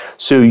DNA.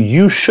 So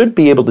you should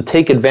be able to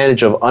take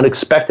advantage of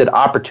unexpected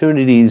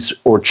opportunities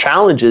or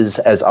challenges,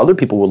 as other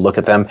people will look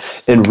at them,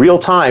 in real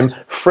time,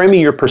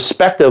 framing your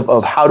perspective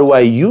of how do I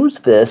use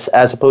this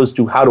as opposed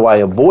to how do I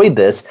avoid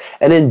this.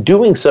 And in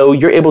doing so,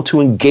 you're able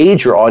to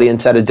engage your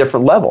audience at a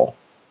different level.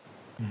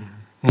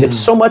 Mm-hmm. It's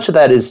so much of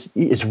that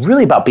it's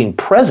really about being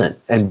present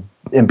and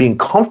being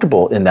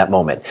comfortable in that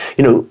moment.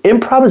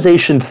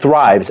 Improvisation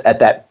thrives at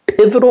that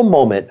pivotal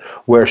moment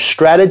where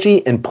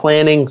strategy and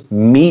planning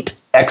meet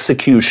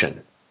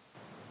execution.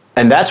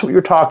 And that's what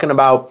you're talking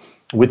about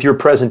with your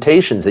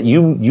presentations, that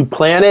you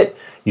plan it,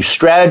 you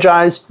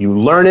strategize, you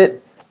learn it,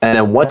 and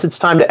then once it's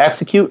time to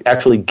execute,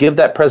 actually give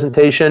that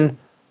presentation.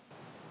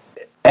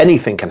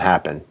 Anything can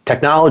happen.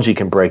 Technology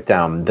can break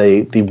down.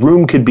 The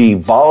room could be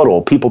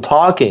volatile, people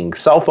talking,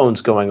 cell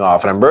phones going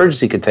off, an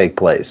emergency could take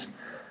place.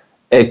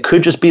 It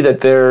could just be that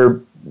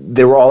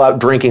they were all out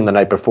drinking the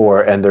night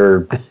before, and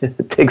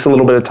it takes a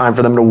little bit of time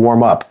for them to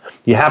warm up.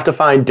 You have to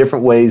find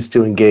different ways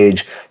to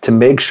engage to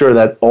make sure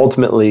that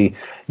ultimately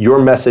your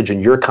message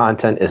and your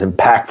content is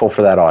impactful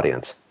for that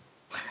audience.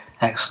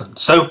 Excellent.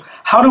 So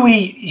how do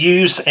we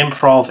use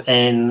improv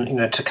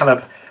to kind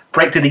of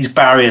break through these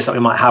barriers that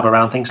we might have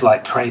around things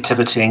like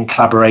creativity and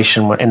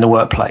collaboration in the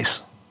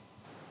workplace?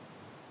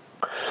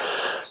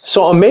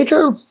 So a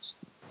major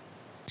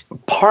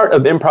part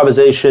of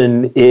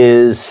improvisation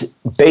is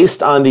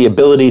based on the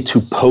ability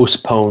to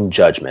postpone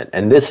judgment,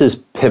 and this is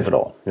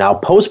pivotal. Now,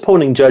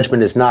 postponing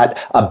judgment is not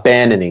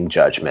abandoning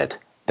judgment.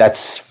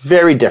 That's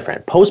very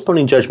different.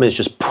 Postponing judgment is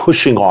just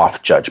pushing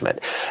off judgment.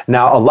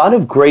 Now, a lot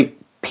of great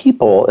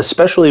people,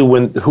 especially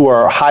who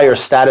are higher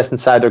status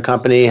inside their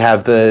company,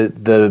 have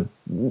the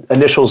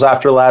initials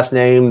after last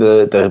name,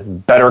 the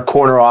better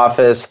corner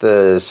office,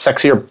 the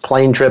sexier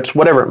plane trips,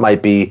 whatever it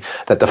might be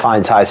that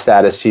defines high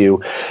status to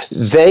you,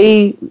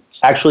 they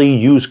actually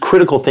use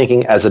critical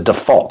thinking as a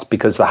default,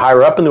 because the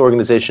higher up in the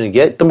organization you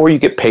get, the more you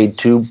get paid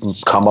to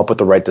come up with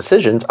the right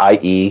decisions,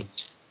 i.e.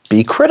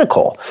 be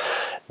critical.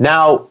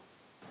 Now,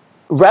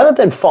 rather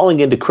than falling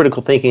into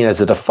critical thinking as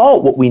a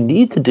default, what we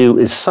need to do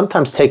is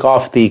sometimes take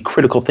off the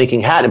critical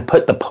thinking hat and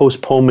put the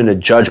postponement of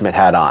judgment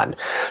hat on,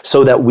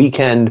 so that we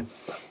can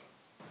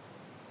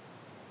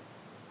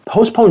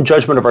postpone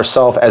judgment of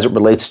ourselves as it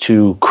relates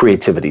to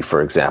creativity,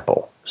 for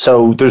example.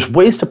 So there's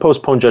ways to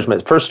postpone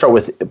judgment. First, start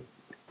with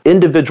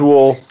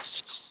individual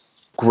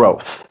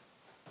growth,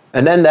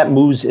 and then that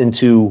moves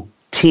into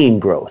team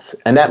growth,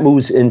 and that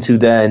moves into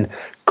then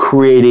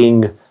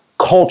creating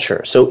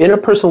culture. So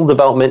interpersonal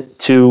development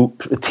to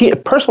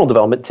personal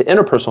development to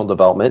interpersonal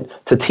development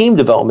to team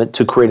development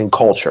to creating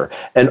culture.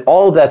 And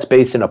all of that's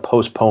based in a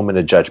postponement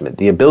of judgment.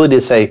 The ability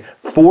to say,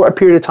 for a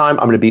period of time,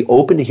 I'm going to be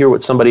open to hear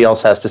what somebody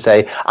else has to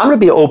say. I'm going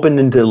to be open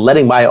into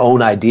letting my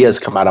own ideas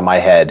come out of my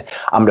head.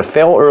 I'm going to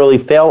fail early,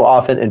 fail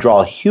often, and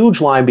draw a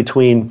huge line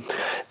between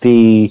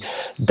the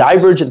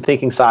divergent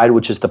thinking side,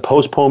 which is the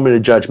postponement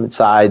of judgment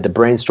side, the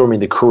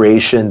brainstorming, the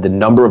creation, the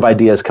number of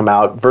ideas come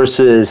out,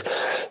 versus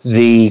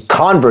the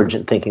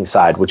convergent thinking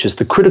side, which is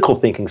the critical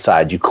thinking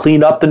side. You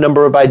clean up the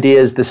number of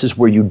ideas. This is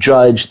where you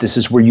judge. This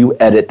is where you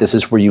edit. This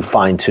is where you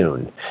fine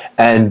tune.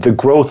 And the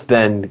growth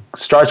then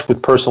starts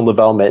with personal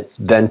development,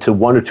 then to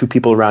one or two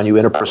people around you,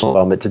 interpersonal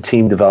development, to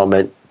team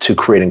development, to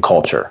creating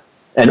culture.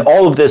 And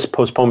all of this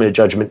postponement of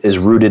judgment is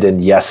rooted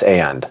in yes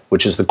and,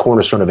 which is the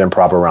cornerstone of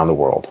improv around the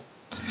world.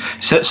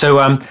 So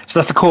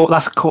that's the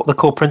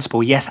core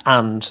principle. Yes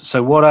and.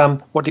 So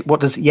what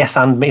does yes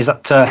and mean? Is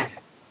that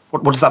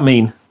what does that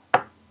mean?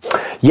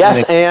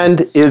 Yes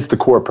and is the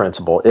core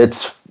principle.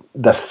 It's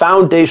the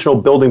foundational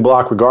building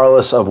block,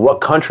 regardless of what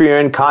country you're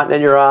in,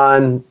 continent you're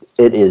on.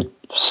 It is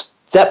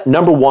step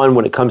number one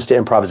when it comes to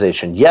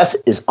improvisation. Yes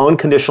is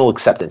unconditional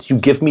acceptance. You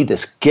give me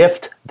this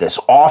gift, this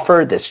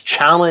offer, this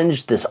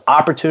challenge, this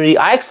opportunity.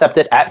 I accept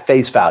it at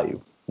face value.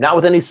 Not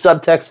with any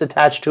subtext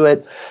attached to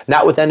it,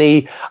 not with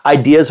any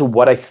ideas of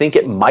what I think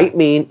it might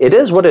mean. It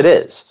is what it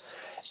is.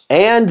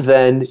 And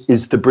then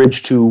is the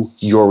bridge to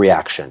your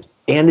reaction.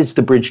 And is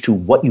the bridge to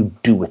what you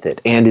do with it.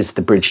 And is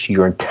the bridge to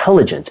your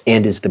intelligence.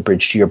 And is the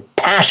bridge to your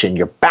passion,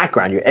 your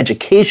background, your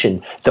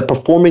education, the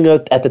performing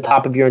at the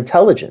top of your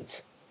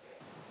intelligence.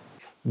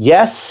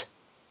 Yes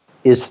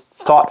is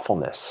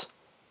thoughtfulness.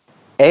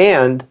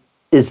 And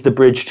is the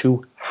bridge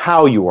to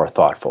how you are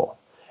thoughtful.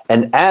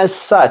 And as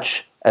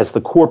such, as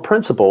the core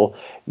principle,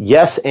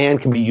 yes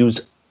and can be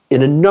used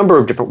in a number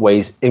of different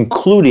ways,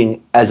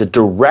 including as a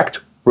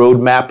direct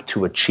roadmap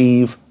to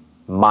achieve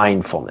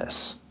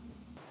mindfulness.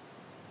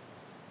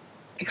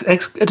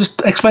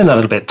 Just explain that a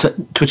little bit,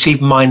 to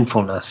achieve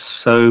mindfulness.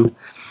 So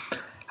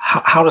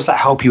how does that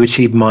help you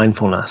achieve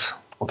mindfulness?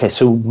 Okay,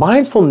 so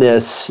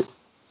mindfulness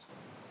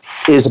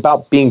is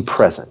about being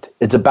present.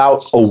 It's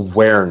about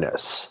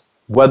awareness,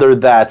 whether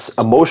that's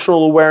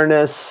emotional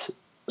awareness,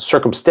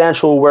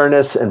 circumstantial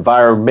awareness,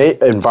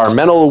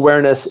 environmental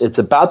awareness. It's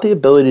about the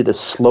ability to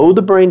slow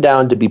the brain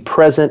down, to be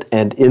present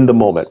and in the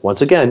moment.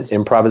 Once again,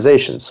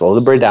 improvisation. Slow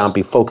the brain down,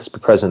 be focused, be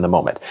present in the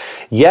moment.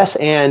 Yes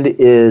and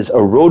is a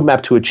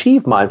roadmap to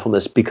achieve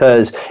mindfulness,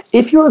 because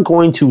if you're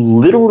going to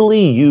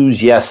literally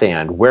use yes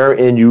and,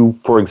 wherein you,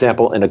 for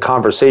example, in a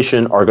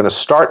conversation are going to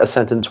start a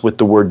sentence with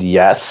the word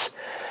yes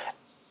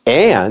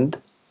and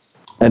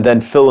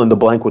then fill in the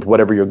blank with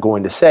whatever you're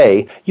going to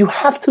say, you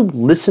have to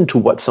listen to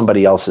what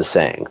somebody else is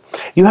saying.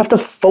 You have to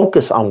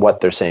focus on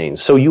what they're saying.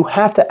 So you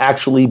have to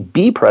actually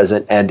be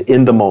present and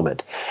in the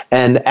moment.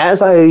 And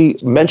as I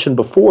mentioned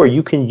before,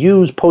 you can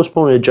use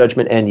postponement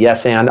judgment and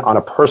yes and on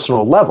a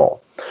personal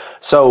level.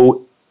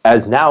 So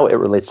as now it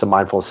relates to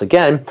mindfulness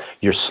again,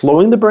 you're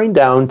slowing the brain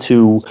down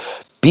to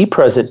be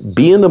present,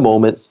 be in the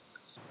moment,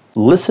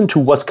 listen to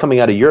what's coming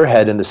out of your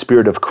head in the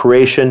spirit of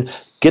creation.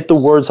 Get the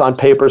words on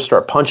paper,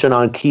 start punching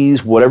on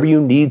keys, whatever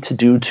you need to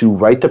do to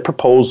write the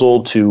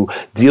proposal, to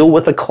deal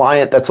with a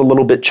client that's a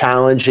little bit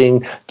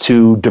challenging,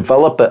 to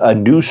develop a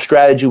new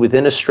strategy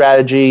within a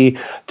strategy,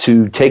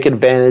 to take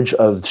advantage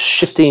of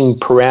shifting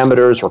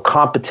parameters or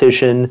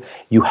competition.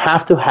 You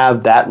have to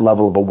have that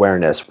level of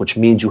awareness, which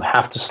means you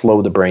have to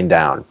slow the brain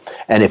down.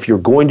 And if you're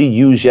going to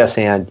use yes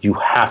and, you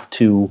have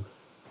to,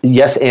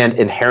 yes and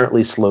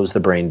inherently slows the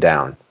brain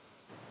down.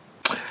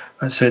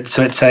 So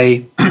it's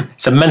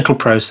a mental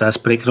process,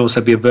 but it could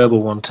also be a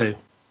verbal one too.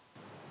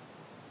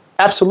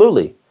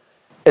 Absolutely.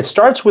 It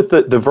starts with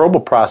the verbal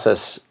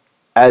process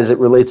as it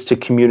relates to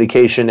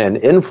communication and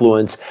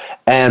influence.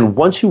 And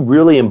once you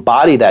really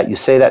embody that, you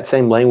say that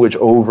same language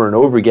over and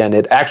over again,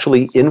 it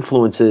actually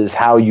influences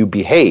how you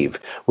behave,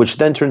 which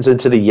then turns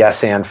into the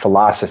yes and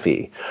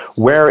philosophy,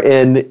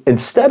 wherein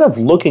instead of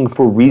looking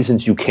for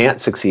reasons you can't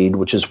succeed,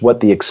 which is what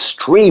the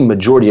extreme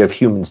majority of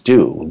humans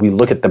do, we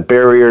look at the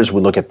barriers,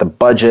 we look at the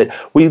budget,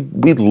 we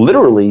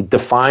literally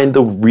define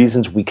the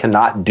reasons we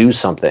cannot do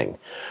something.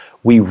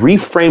 We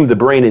reframe the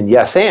brain in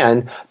yes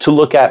and to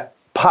look at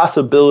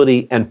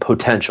possibility and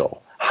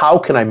potential. How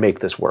can I make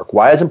this work?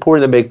 Why is it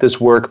important to make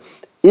this work?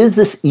 Is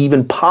this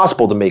even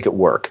possible to make it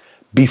work?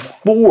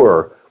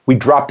 Before we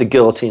drop the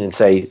guillotine and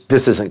say,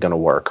 this isn't going to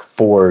work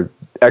for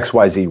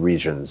XYZ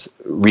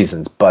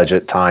reasons,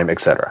 budget, time,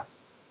 etc.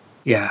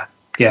 Yeah.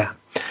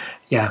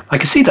 I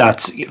can see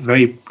that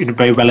very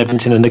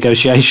relevant in a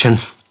negotiation.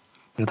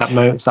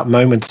 That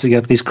moment, you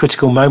have these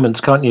critical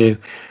moments, can't you,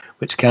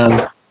 which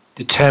can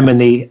determine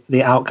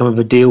the outcome of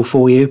a deal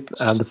for you,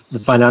 the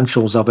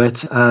financials of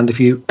it. And if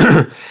you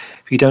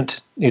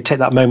don't take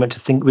that moment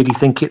to really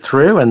think it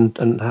through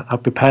and are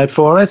prepared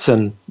for it,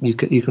 and you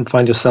can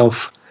find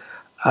yourself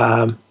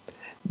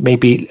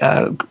maybe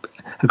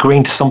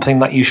agreeing to something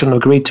that you shouldn't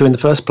have agreed to in the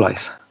first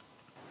place.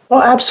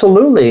 Oh,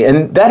 absolutely.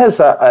 And that has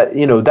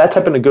that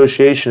type of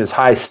negotiation is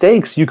high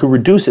stakes. You could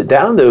reduce it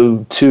down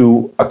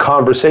to a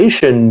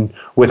conversation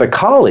with a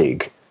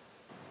colleague,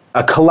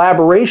 a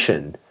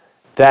collaboration,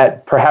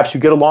 that perhaps you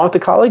get along with the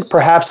colleague,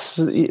 perhaps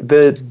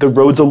the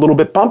road's a little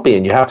bit bumpy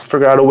and you have to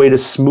figure out a way to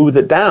smooth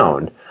it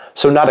down.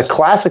 So not a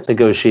classic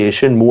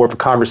negotiation, more of a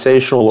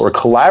conversational or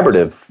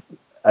collaborative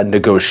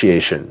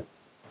negotiation.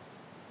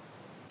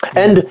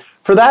 And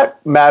for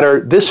that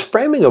matter, this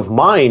framing of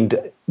mind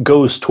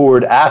goes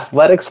toward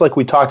athletics like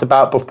we talked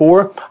about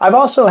before. I've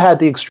also had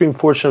the extreme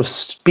fortune of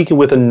speaking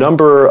with a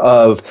number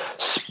of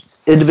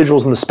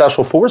individuals in the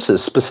special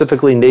forces,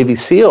 specifically Navy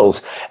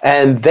SEALs,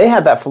 and they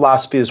have that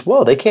philosophy as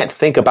well. They can't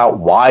think about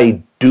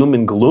why doom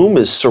and gloom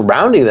is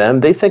surrounding them.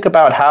 They think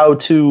about how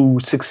to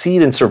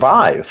succeed and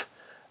survive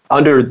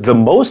under the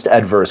most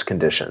adverse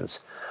conditions.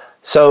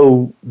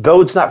 So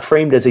though it's not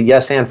framed as a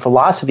yes and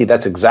philosophy,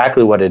 that's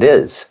exactly what it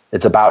is.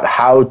 It's about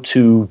how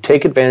to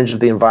take advantage of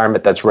the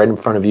environment that's right in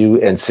front of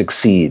you and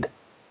succeed.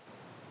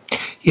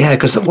 Yeah,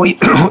 because what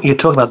you're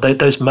talking about,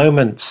 those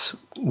moments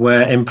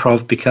where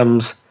improv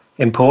becomes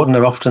important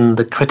are often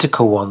the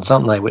critical ones,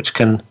 aren't they? Which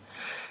can,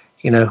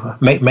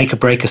 make or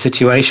break a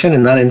situation.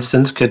 In that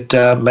instance, could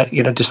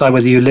decide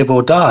whether you live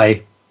or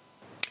die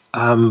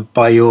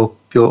by your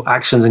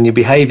actions and your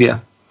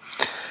behaviour.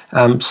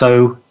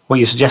 So what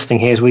you're suggesting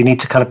here is we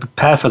need to kind of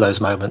prepare for those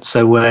moments,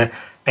 so we're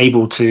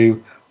able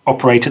to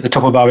operate at the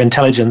top of our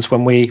intelligence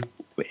when we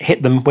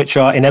hit them, which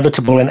are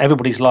inevitable in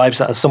everybody's lives.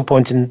 That at some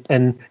point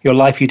in your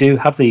life, you do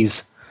have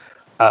these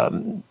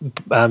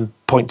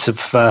points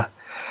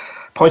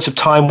of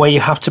time where you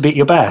have to be at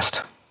your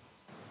best.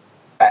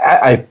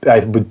 I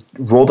would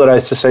roll the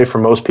dice to say for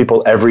most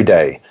people every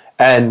day.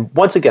 And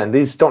once again,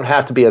 these don't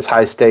have to be as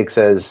high stakes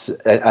as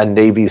a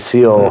Navy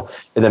SEAL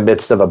in the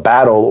midst of a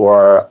battle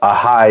or a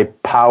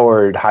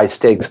high-powered,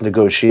 high-stakes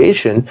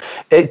negotiation.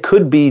 It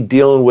could be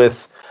dealing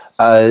with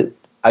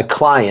a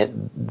client,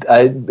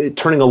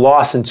 turning a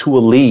loss into a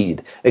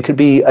lead. It could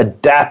be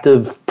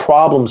adaptive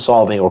problem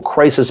solving or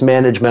crisis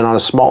management on a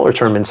smaller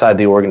term inside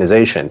the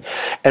organization.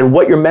 And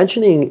what you're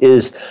mentioning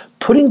is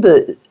putting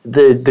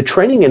the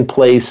training in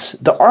place,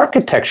 the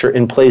architecture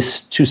in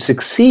place to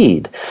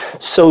succeed,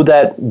 so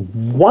that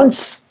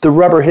once the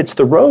rubber hits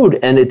the road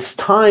and it's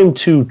time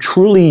to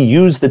truly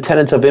use the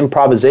tenets of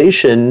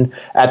improvisation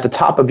at the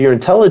top of your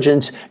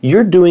intelligence,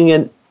 you're doing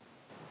it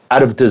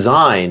out of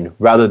design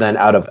rather than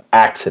out of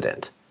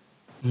accident.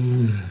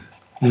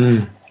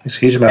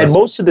 Excuse me. And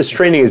most of this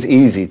training is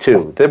easy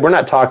too. We're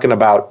not talking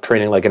about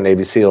training like a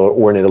Navy SEAL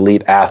or an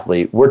elite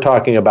athlete. We're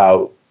talking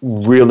about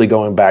really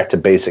going back to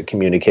basic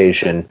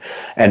communication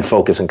and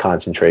focus and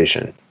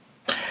concentration.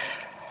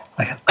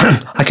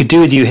 I could do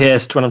with you here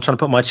when I'm trying to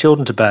put my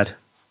children to bed.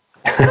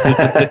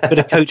 A bit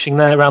of coaching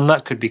there around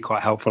that could be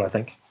quite helpful, I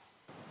think.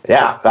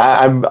 Yeah,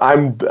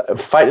 I'm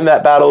fighting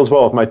that battle as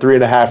well with my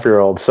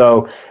 3.5-year-old.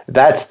 So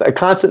that's a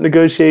constant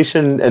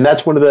negotiation, and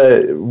that's one of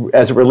the,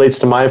 as it relates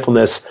to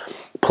mindfulness,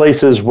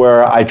 places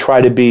where I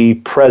try to be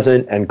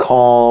present and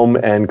calm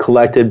and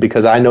collected,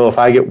 because I know if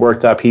I get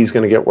worked up, he's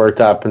going to get worked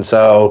up. And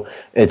so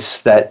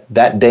it's that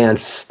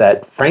dance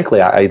that,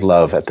 frankly, I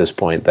love at this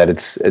point, that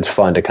it's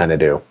fun to kind of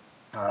do.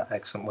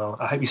 Excellent. Well,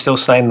 I hope you're still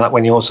saying that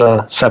when yours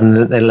are 7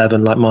 and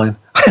 11 like mine.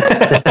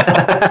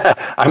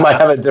 I might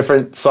have a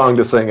different song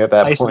to sing at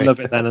that point. I used to love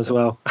it then as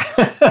well.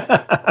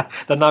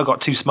 They've now got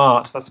too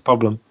smart. That's the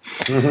problem.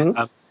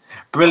 Mm-hmm.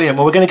 Brilliant.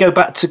 Well, we're going to go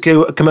back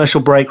to a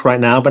commercial break right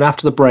now, but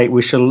after the break,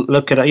 we shall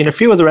look at a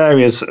few other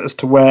areas as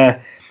to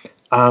where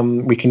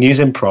we can use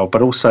improv,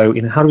 but also,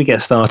 how do we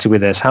get started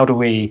with this? How do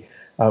we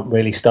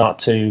really start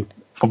to,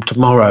 from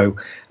tomorrow,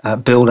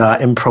 build our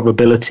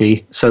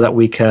improbability so that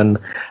we can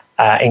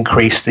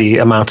increase the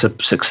amount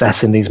of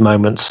success in these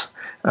moments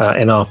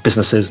in our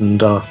businesses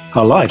and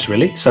our lives,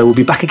 really. So we'll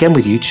be back again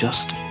with you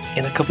just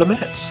in a couple of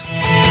minutes.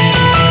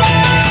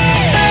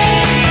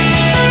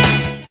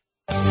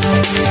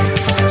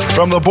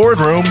 From the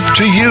boardroom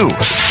to you,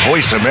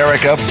 Voice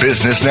America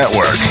Business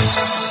Network.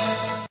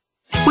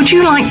 Would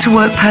you like to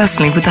work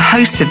personally with the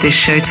host of this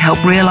show to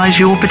help realize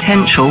your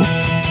potential?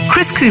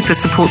 Chris Cooper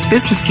supports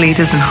business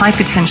leaders and high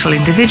potential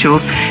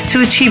individuals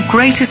to achieve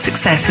greater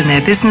success in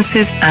their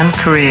businesses and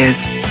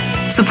careers.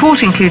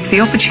 Support includes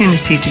the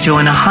opportunity to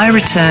join a high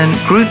return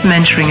group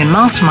mentoring and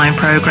mastermind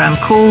program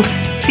called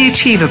the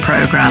Achiever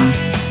Program.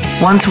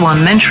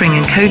 One-to-one mentoring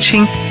and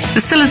coaching,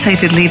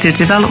 facilitated leader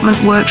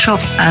development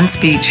workshops and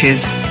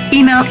speeches.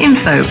 Email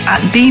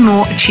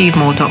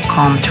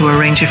info@bemoreachievemore.com to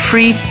arrange a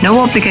free,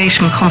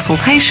 no-obligation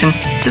consultation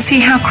to see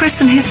how Chris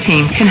and his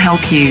team can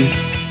help you.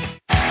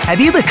 Have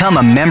you become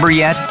a member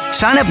yet?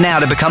 Sign up now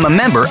to become a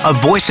member of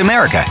Voice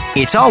America.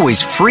 It's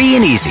always free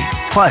and easy.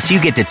 Plus, you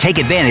get to take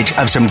advantage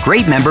of some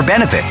great member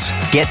benefits.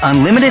 Get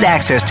unlimited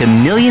access to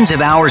millions of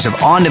hours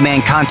of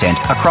on-demand content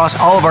across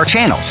all of our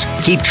channels.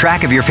 Keep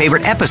track of your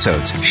favorite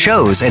episodes,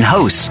 shows, and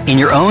hosts in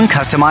your own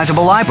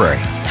customizable library.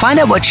 Find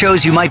out what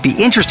shows you might be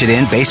interested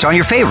in based on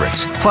your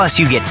favorites. Plus,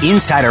 you get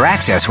insider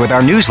access with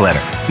our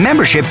newsletter.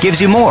 Membership gives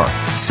you more.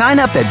 Sign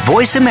up at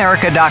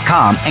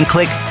voiceamerica.com and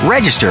click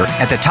register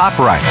at the top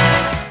right.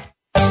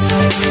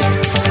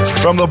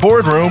 From the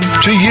boardroom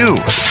to you,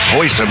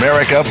 Voice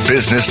America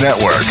Business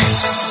Network.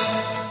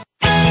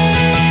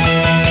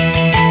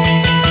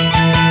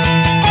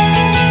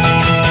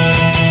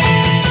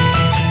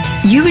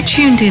 You are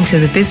tuned into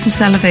the Business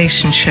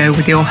Elevation Show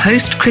with your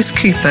host, Chris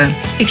Cooper.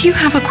 If you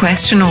have a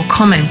question or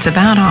comment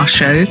about our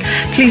show,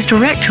 please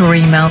direct your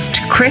emails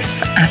to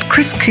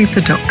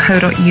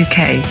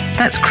chris@chriscooper.co.uk.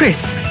 That's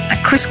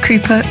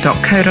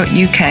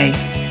chris@chriscooper.co.uk.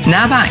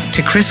 Now back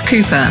to Chris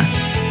Cooper.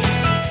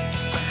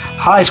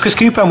 Hi, it's Chris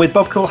Cooper. I'm with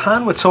Bob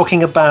Kulhan. We're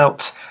talking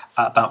about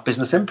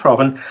business improv.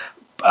 And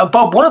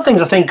Bob, one of the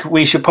things I think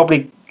we should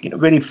probably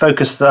really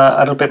focus a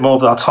little bit more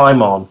of our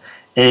time on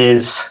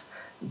is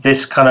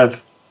this kind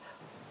of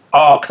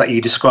arc that you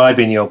describe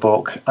in your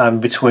book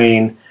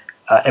between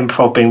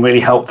improv being really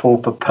helpful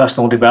for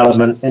personal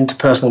development,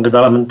 interpersonal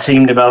development,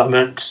 team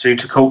development, through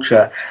to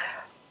culture,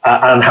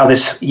 and how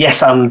this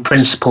yes and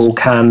principle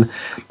can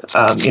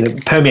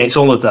permeates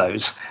all of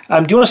those.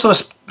 Do you want to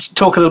sort of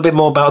talk a little bit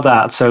more about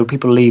that so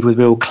people leave with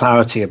real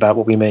clarity about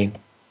what we mean?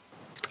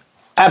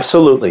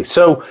 Absolutely.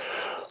 So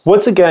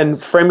once again,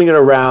 framing it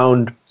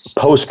around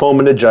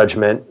postponement of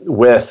judgment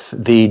with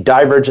the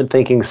divergent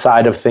thinking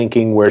side of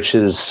thinking, which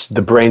is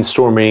the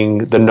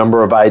brainstorming, the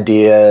number of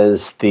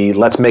ideas, the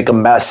let's make a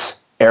mess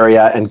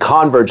area, and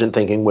convergent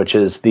thinking, which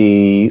is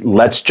the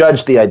let's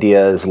judge the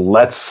ideas,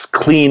 let's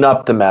clean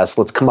up the mess,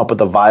 let's come up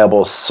with a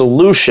viable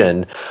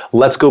solution,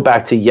 let's go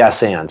back to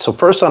yes and. So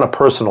first, on a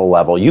personal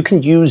level, you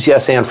can use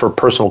yes and for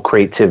personal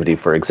creativity,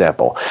 for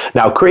example.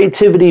 Now,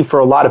 creativity for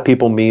a lot of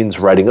people means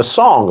writing a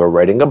song or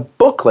writing a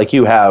book like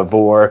you have,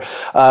 or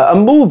a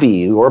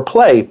movie or a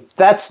play.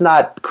 That's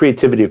not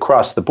creativity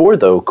across the board,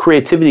 though.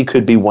 Creativity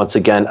could be, once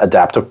again,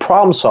 adaptive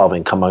problem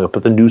solving, coming up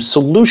with a new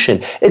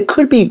solution. It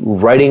could be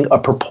writing a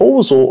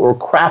proposal or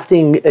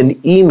crafting an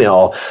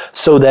email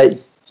so that,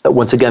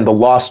 once again, the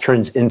loss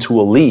turns into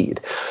a lead.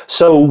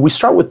 So we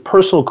start with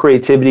personal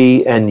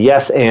creativity and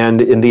yes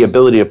and in the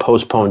ability to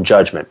postpone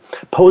judgment.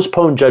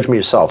 Postpone judgment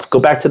yourself. Go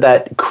back to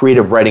that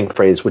creative writing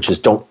phrase, which is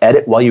don't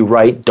edit while you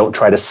write. Don't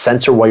try to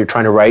censor while you're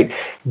trying to write.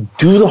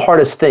 Do the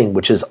hardest thing,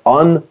 which is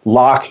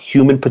unlock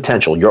human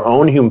potential, your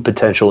own human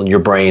potential in your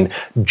brain.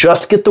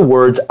 Just get the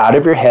words out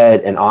of your head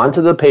and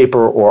onto the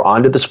paper or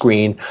onto the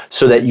screen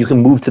so that you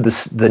can move to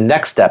the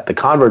next step, the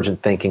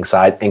convergent thinking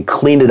side, and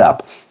clean it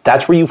up.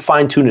 That's where you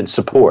fine-tune and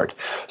support.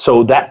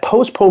 So that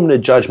postponement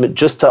of judgment,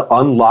 just to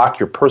unlock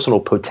your personal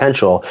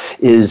potential,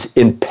 is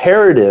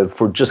imperative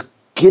for just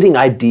getting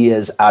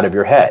ideas out of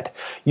your head.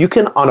 You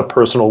can, on a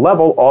personal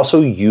level,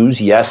 also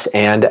use yes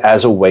and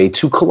as a way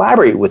to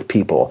collaborate with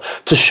people,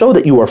 to show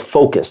that you are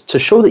focused, to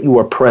show that you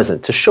are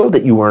present, to show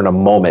that you are in a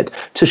moment,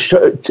 to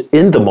show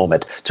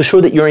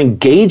that you're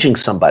engaging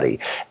somebody.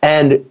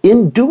 And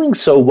in doing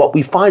so, what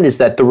we find is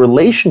that the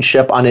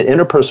relationship on an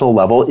interpersonal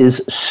level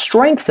is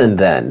strengthened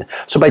then.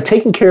 So by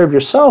taking care of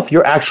yourself,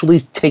 you're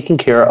actually taking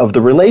care of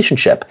the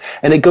relationship.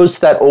 And it goes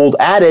to that old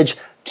adage,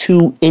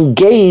 to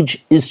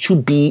engage is to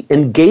be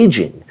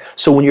engaging.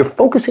 So when you're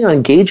focusing on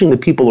engaging the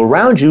people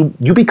around you,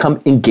 you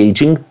become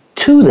engaging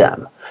to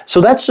them.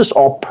 So that's just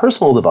all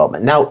personal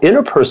development. Now,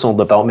 interpersonal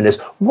development is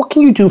what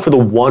can you do for the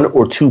one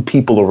or two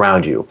people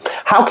around you?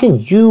 How can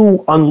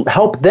you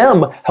help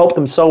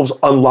themselves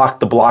unlock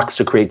the blocks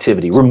to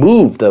creativity,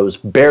 remove those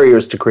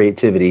barriers to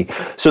creativity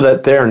so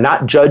that they're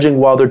not judging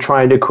while they're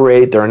trying to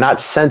create, they're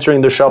not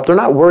censoring their shelf, they're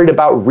not worried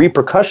about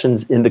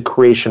repercussions in the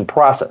creation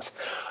process.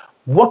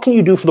 What can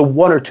you do for the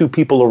one or two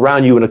people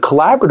around you in a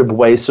collaborative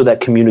way so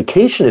that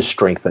communication is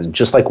strengthened,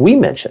 just like we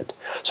mentioned?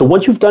 So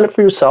once you've done it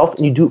for yourself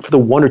and you do it for the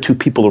one or two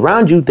people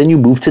around you, then you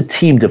move to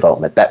team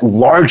development, that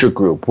larger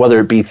group, whether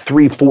it be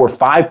 3, 4,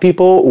 5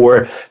 people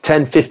or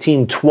 10,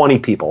 15, 20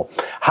 people.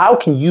 How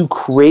can you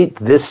create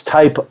this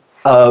type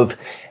of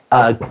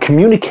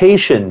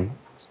communication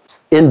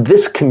in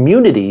this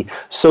community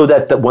so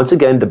that once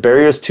again, the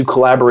barriers to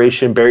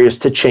collaboration, barriers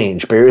to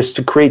change, barriers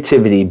to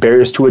creativity,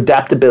 barriers to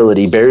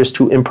adaptability, barriers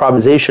to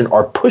improvisation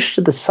are pushed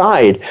to the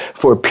side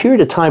for a period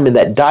of time in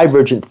that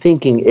divergent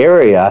thinking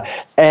area,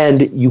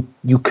 and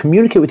you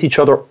communicate with each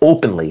other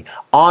openly,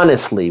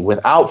 honestly,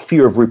 without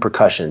fear of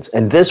repercussions.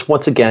 And this,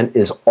 once again,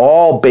 is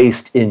all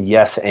based in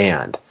yes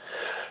and.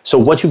 So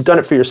once you've done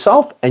it for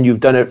yourself and you've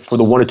done it for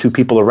the one or two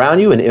people around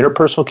you in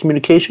interpersonal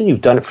communication,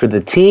 you've done it for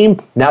the team,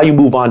 now you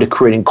move on to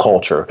creating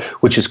culture,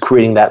 which is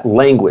creating that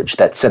language,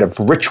 that set of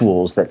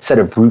rituals, that set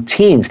of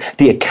routines,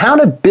 the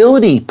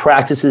accountability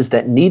practices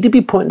that need to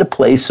be put into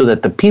place so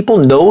that the people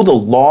know the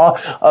law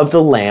of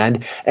the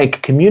land and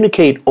can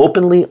communicate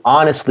openly,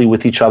 honestly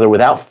with each other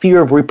without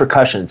fear of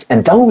repercussions.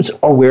 And those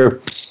are where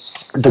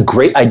the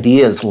great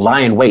ideas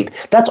lie in wait.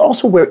 That's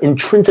also where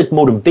intrinsic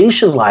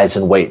motivation lies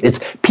in wait. It's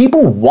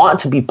people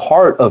want to be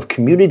part of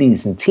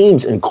communities and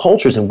teams and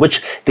cultures in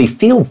which they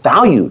feel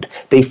valued,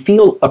 they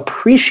feel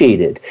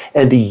appreciated.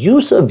 And the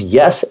use of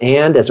yes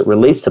and as it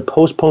relates to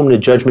postponement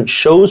of judgment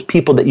shows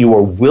people that you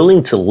are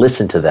willing to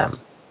listen to them.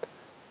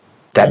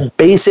 That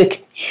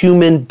basic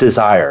human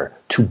desire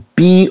to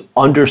be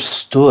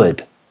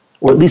understood,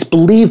 or at least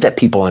believe that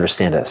people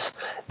understand us,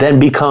 then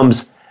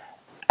becomes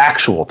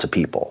actual to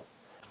people.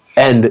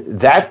 And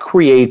that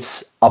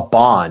creates a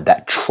bond,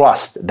 that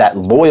trust, that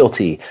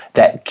loyalty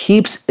that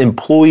keeps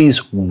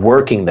employees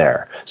working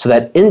there. So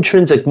that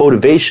intrinsic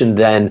motivation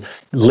then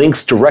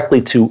links directly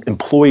to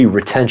employee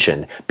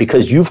retention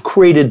because you've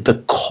created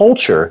the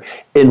culture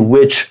in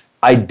which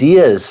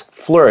ideas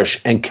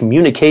flourish and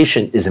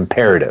communication is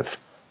imperative,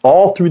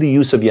 all through the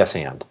use of yes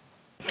and.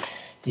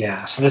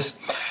 Yeah.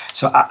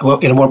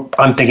 What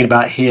I'm thinking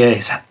about here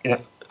is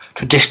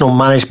traditional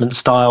management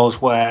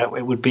styles where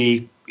it would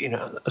be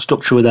a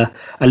structure with a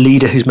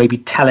leader who's maybe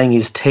telling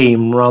his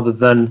team rather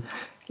than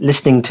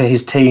listening to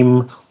his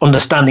team,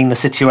 understanding the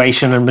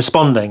situation and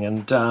responding.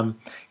 And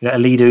a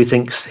leader who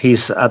thinks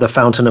he's the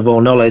fountain of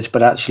all knowledge,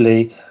 but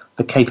actually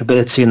the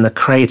capability and the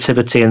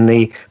creativity and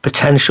the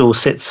potential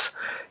sits,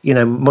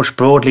 much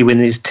broadly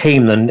within his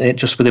team than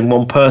just within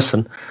one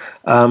person.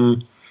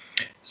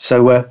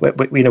 So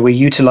we're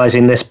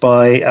utilizing this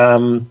by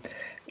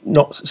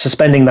not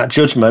suspending that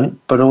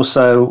judgment, but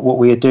also what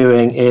we are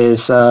doing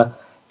is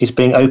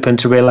being open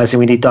to realizing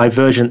we need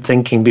divergent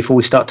thinking before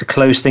we start to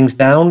close things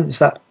down. Is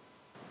that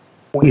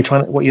what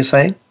you're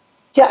saying?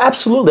 Yeah,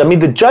 absolutely. I mean,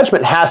 the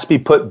judgment has to be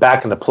put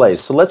back into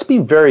place. So let's be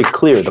very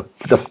clear.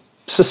 The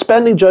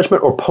suspending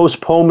judgment or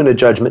postponement of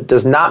judgment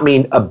does not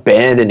mean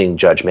abandoning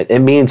judgment. It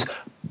means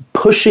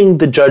pushing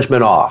the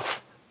judgment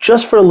off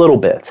just for a little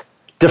bit,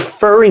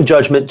 deferring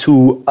judgment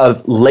to a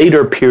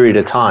later period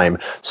of time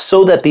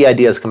so that the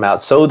ideas come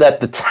out, so that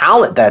the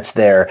talent that's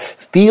there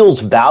feels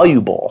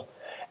valuable.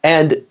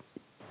 And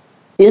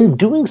in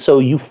doing so,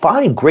 you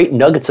find great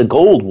nuggets of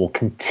gold will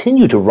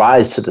continue to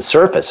rise to the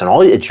surface.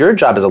 And it's your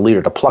job as a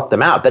leader to pluck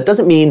them out. That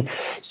doesn't mean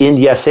in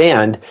yes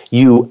and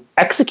you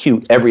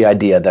execute every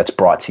idea that's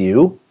brought to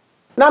you.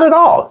 Not at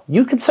all.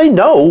 You can say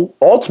no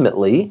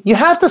ultimately. You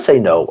have to say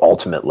no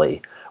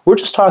ultimately. We're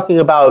just talking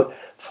about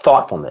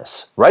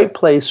thoughtfulness, right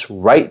place,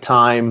 right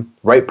time,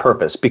 right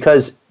purpose.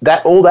 Because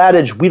that old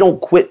adage, we don't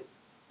quit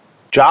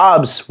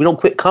jobs, we don't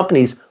quit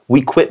companies,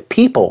 we quit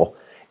people,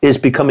 is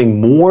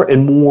becoming more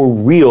and more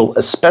real,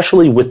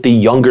 especially with the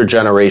younger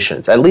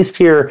generations. At least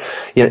here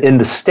in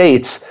the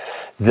States,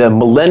 the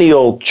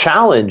millennial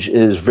challenge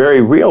is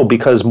very real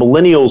because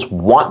millennials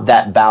want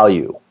that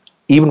value,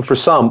 even for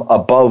some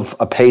above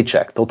a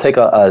paycheck. They'll take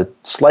a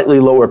slightly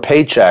lower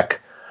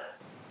paycheck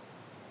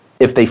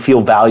if they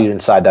feel valued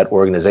inside that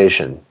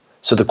organization.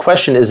 So the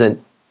question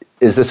isn't,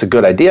 is this a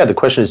good idea? The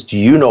question is, do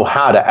you know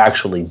how to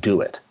actually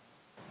do it?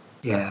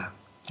 Yeah.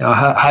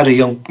 How do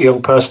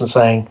young person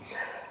saying,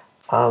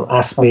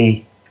 ask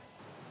me,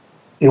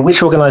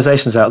 which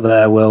organizations out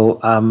there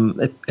will,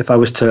 if I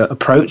was to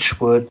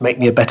approach, would make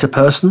me a better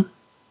person?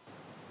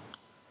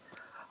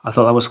 I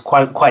thought that was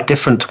quite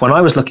different when I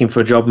was looking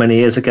for a job many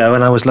years ago,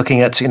 and I was looking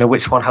at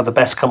which one had the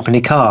best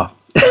company car.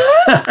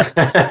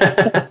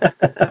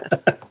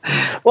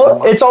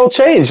 Well, it's all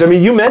changed. I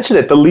mean, you mentioned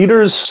it. The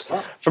leaders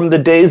from the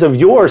days of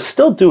yore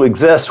still do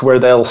exist, where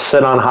they'll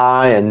sit on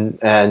high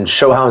and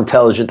show how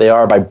intelligent they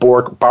are by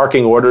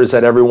barking orders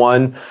at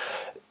everyone.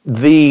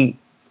 The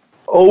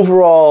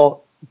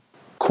overall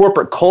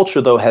corporate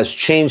culture, though, has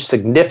changed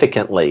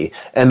significantly,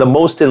 and the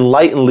most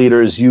enlightened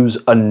leaders use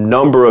a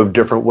number of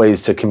different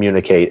ways to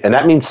communicate. And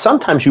that means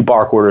sometimes you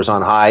bark orders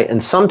on high,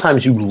 and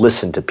sometimes you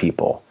listen to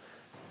people.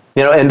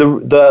 And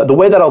the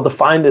way that I'll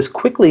define this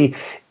quickly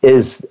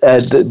is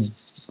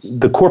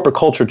the corporate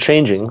culture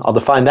changing. I'll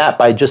define that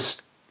by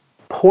just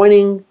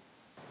pointing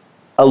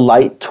a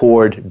light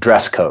toward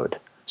dress code.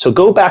 So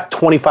go back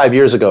 25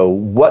 years ago.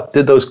 What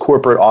did those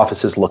corporate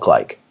offices look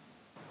like?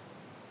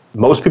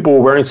 Most people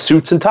were wearing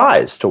suits and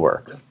ties to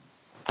work.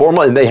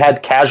 Formal, and they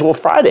had casual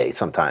Friday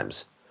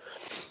sometimes.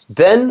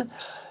 Then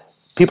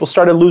people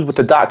started losing with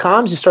the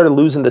 .coms. You started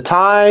losing the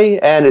tie,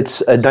 and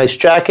it's a nice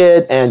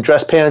jacket and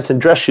dress pants and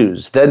dress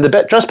shoes. Then the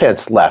dress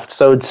pants left,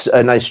 so it's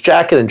a nice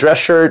jacket and dress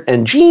shirt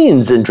and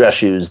jeans and dress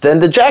shoes. Then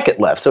the jacket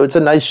left, so it's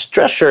a nice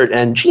dress shirt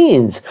and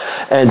jeans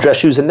and dress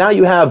shoes. And now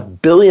you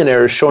have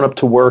billionaires showing up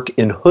to work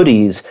in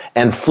hoodies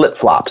and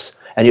flip-flops,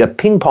 and you have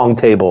ping pong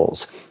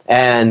tables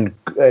and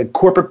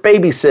corporate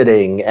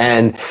babysitting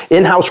and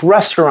in-house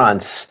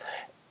restaurants.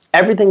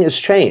 Everything has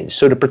changed.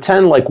 So to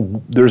pretend like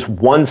there's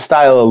one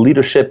style of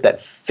leadership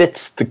that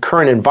fits the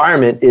current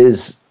environment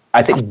is,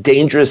 I think,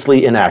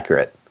 dangerously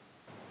inaccurate.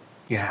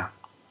 Yeah.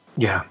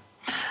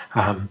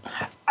 And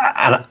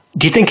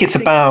do you think it's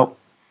about,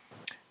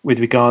 with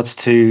regards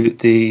to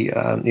the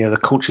the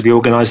culture of the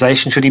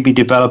organization, should you be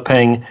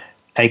developing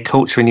a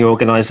culture in your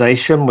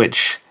organization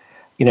which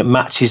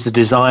matches the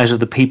desires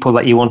of the people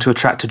that you want to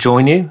attract to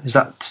join you? Is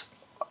that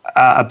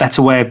a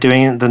better way of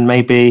doing it than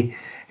maybe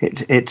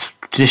it's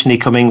traditionally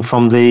coming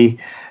from the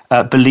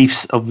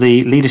beliefs of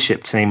the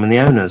leadership team and the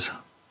owners?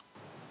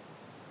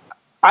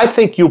 I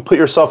think you'll put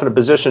yourself in a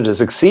position to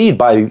succeed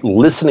by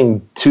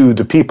listening to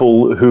the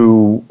people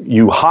who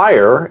you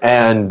hire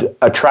and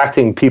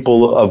attracting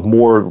people of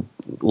more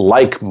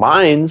like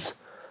minds.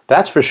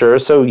 That's for sure.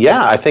 So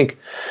yeah, I think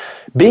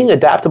being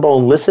adaptable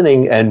and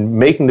listening and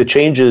making the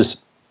changes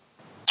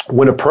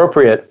when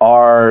appropriate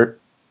are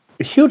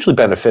hugely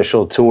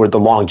beneficial toward the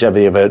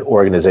longevity of an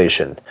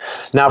organization.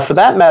 Now, for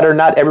that matter,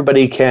 not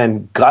everybody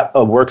can gut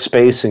a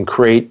workspace and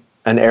create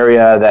an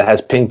area that has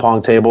ping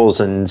pong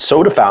tables and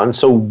soda fountains.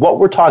 So what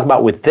we're talking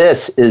about with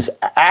this is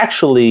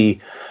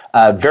actually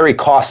very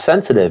cost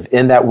sensitive,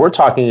 in that we're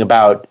talking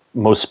about,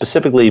 most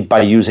specifically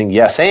by using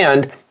yes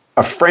and,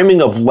 a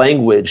framing of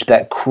language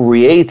that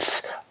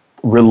creates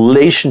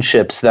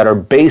relationships that are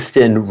based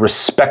in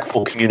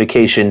respectful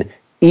communication,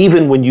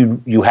 even when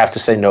you have to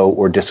say no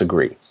or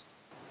disagree.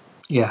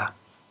 Yeah.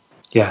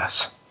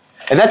 Yes.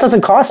 And that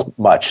doesn't cost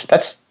much.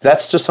 That's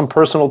just some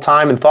personal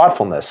time and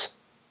thoughtfulness.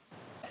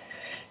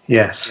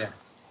 Yes. Yeah.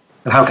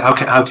 And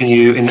how can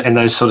you, in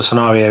those sort of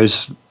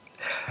scenarios,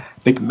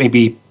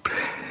 maybe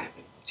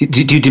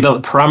do you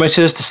develop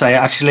parameters to say,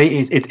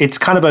 actually, it's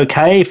kind of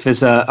okay if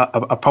there's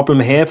a problem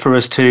here for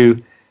us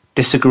to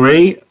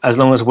disagree, as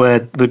long as we're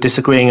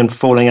disagreeing and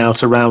falling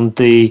out around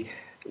the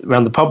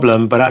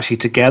problem, but actually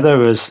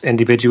together as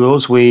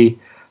individuals, we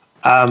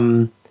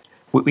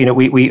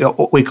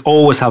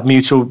always have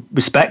mutual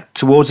respect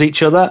towards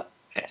each other.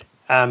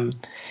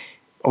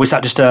 Or is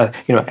that just a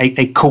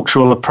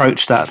cultural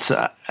approach that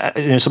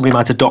somebody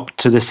might adopt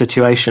to this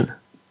situation?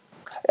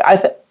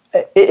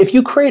 If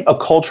you create a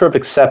culture of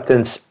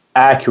acceptance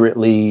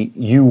accurately,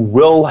 you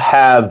will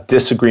have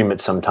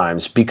disagreement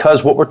sometimes,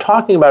 because what we're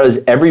talking about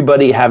is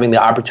everybody having the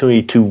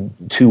opportunity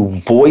to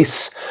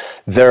voice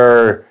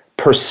their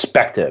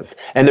perspective.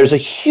 And there's a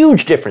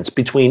huge difference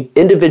between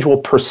individual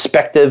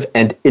perspective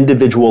and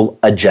individual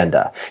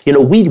agenda.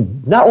 We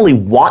not only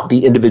want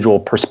the individual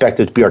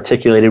perspective to be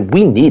articulated,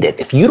 we need it.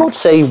 If you don't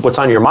say what's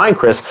on your mind,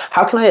 Chris,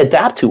 how can I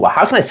adapt to you?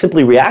 How can I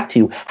simply react to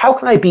you? How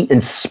can I be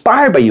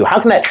inspired by you? How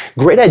can that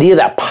great idea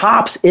that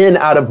pops in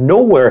out of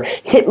nowhere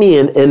hit me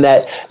in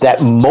that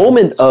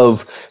moment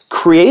of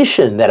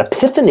creation, that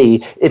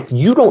epiphany, if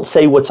you don't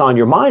say what's on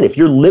your mind, if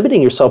you're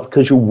limiting yourself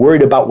because you're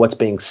worried about what's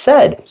being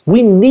said?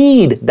 We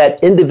need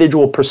that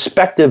individual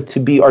perspective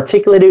to be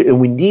articulated, and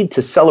we need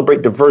to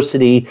celebrate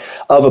diversity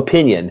of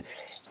opinion.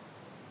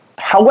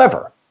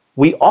 However,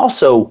 we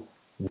also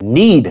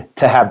need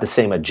to have the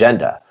same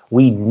agenda.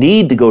 We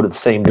need to go to the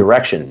same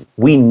direction.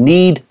 We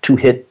need to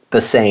hit the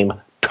same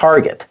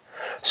target.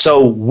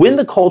 So when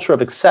the culture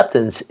of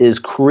acceptance is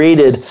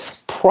created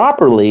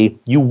properly,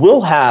 you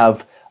will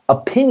have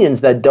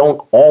opinions that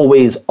don't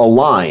always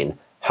align.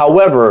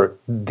 However,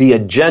 the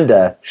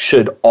agenda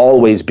should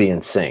always be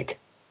in sync.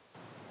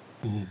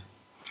 Mm.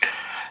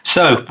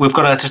 So we've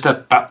got just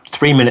about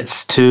 3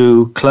 minutes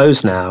to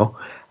close now.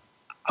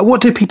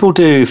 What do people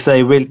do if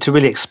they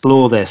really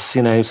explore this?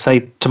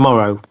 Say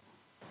tomorrow,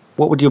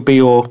 what would be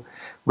your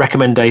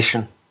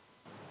recommendation?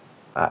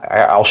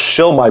 I'll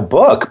shill my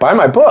book. Buy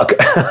my book.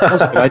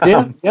 That's a good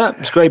idea. Yeah,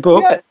 it's a great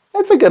book. Yeah.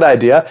 That's a good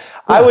idea. Yeah.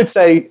 I would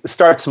say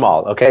start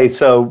small. Okay,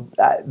 so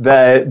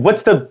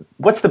what's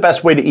the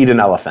best way to eat an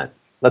elephant?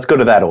 Let's go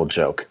to that old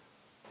joke.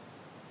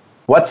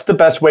 What's the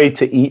best way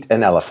to eat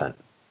an elephant?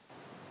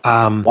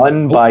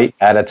 One bite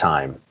at a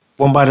time.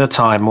 One bite at a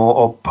time,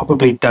 or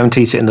probably don't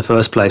eat it in the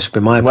first place, would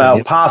be my opinion.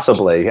 Well,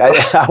 possibly.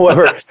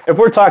 However, if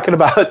we're talking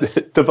about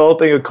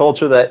developing a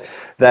culture that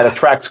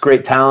attracts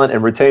great talent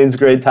and retains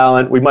great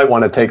talent, we might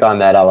want to take on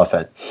that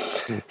elephant.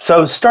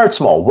 So start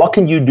small. What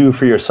can you do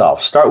for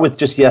yourself? Start with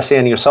just yes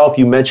and yourself.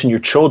 You mentioned your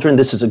children.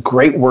 This is a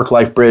great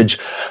work-life bridge.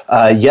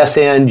 Yes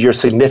and your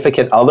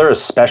significant other,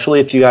 especially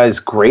if you guys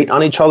grate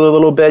on each other a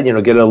little bit,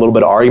 get a little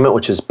bit of argument,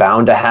 which is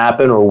bound to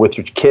happen, or with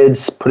your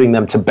kids, putting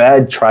them to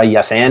bed, try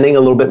yes-anding a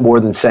little bit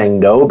more than saying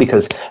no,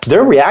 because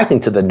they're reacting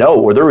to the no,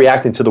 or they're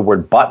reacting to the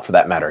word but, for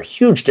that matter.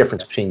 Huge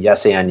difference between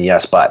yes and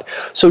yes but.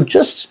 So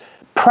just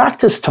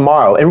practice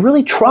tomorrow and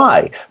really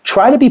try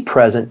to be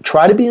present,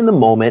 try to be in the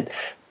moment,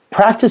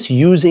 practice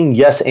using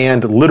yes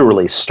and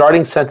literally,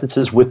 starting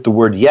sentences with the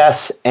word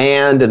yes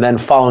and then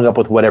following up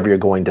with whatever you're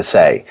going to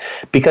say.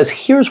 Because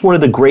here's one of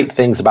the great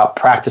things about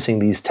practicing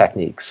these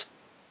techniques.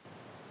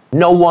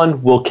 No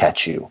one will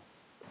catch you.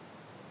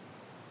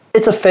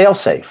 It's a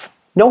fail-safe.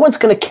 No one's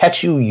going to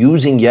catch you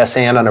using yes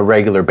and on a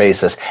regular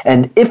basis.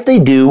 And if they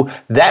do,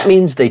 that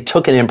means they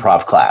took an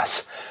improv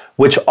class,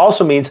 which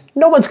also means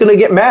no one's going to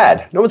get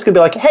mad. No one's going to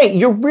be like, hey,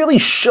 you're really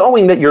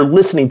showing that you're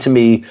listening to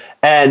me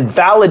and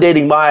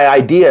validating my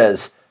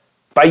ideas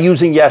by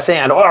using yes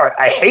and, or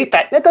I hate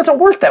that. It doesn't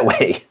work that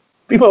way.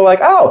 People are like,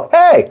 oh,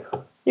 hey,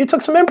 you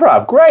took some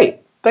improv. Great.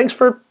 Thanks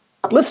for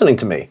listening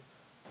to me.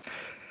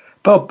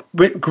 Bob,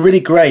 really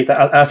great.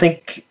 I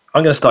think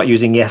I'm going to start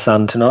using yes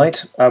and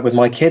tonight with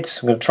my kids.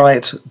 I'm going to try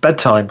it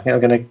bedtime. I'm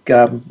going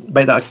to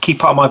make that a key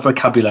part of my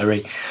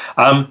vocabulary.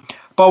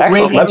 Bob,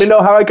 excellent. Let me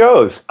know how it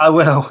goes. I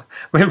will.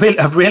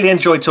 I've really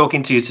enjoyed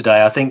talking to you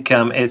today. I think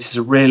it's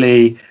a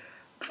really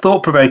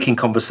thought-provoking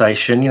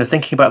conversation.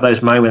 Thinking about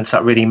those moments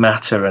that really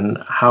matter, and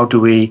how do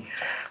we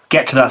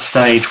get to that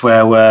stage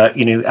where we're,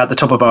 at the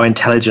top of our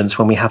intelligence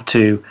when we have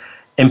to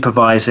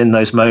improvise in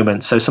those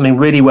moments. So something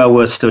really well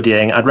worth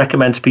studying. I'd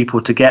recommend to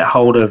people to get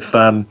hold of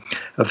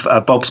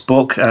Bob's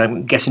book,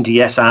 Get Into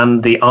Yes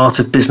and The Art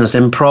of Business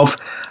Improv.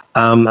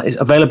 It's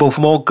available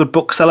from all good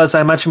booksellers,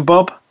 I imagine,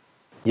 Bob?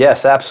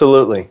 Yes,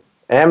 absolutely.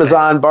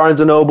 Amazon, Barnes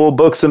 & Noble,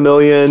 Books A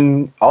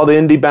Million, all the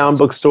indie-bound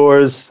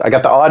bookstores. I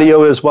got the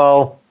audio as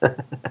well.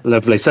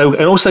 Lovely. So,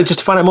 and also just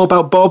to find out more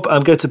about Bob,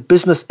 go to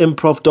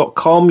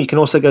businessimprov.com. You can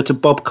also go to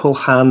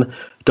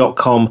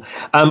bobkulhan.com.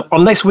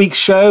 On next week's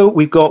show,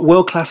 we've got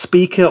world-class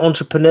speaker,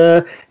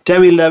 entrepreneur,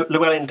 Derry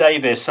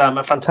Llewellyn-Davis,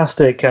 a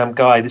fantastic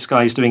guy. This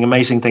guy is doing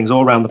amazing things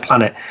all around the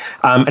planet.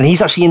 And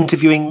he's actually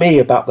interviewing me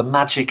about the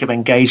magic of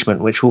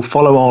engagement, which will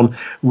follow on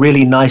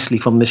really nicely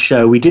from this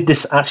show. We did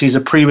this actually as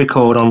a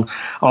pre-record on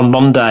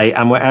Monday,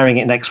 and we're airing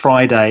it next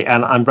Friday.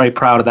 And I'm very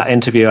proud of that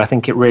interview. I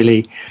think it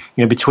really,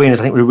 between us,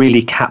 I think we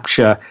really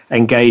capture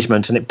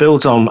engagement. And it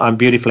builds on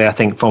beautifully, I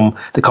think, from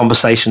the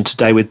conversation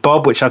today with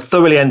Bob, which I've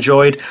thoroughly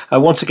enjoyed.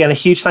 Once again, a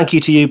huge thank you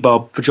to you,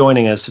 Bob, for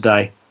joining us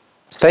today.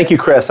 Thank you,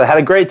 Chris. I had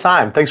a great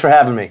time. Thanks for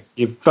having me.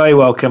 You're very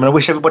welcome. And I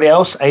wish everybody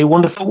else a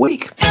wonderful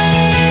week.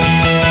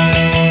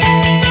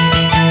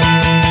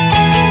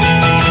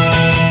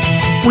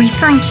 We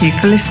thank you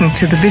for listening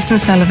to the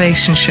Business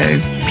Elevation Show.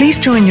 Please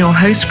join your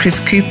host, Chris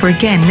Cooper,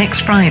 again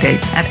next Friday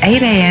at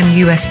 8 a.m.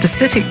 US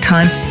Pacific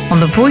Time on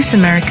the Voice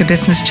America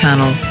Business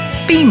Channel.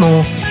 Be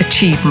more,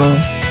 achieve more.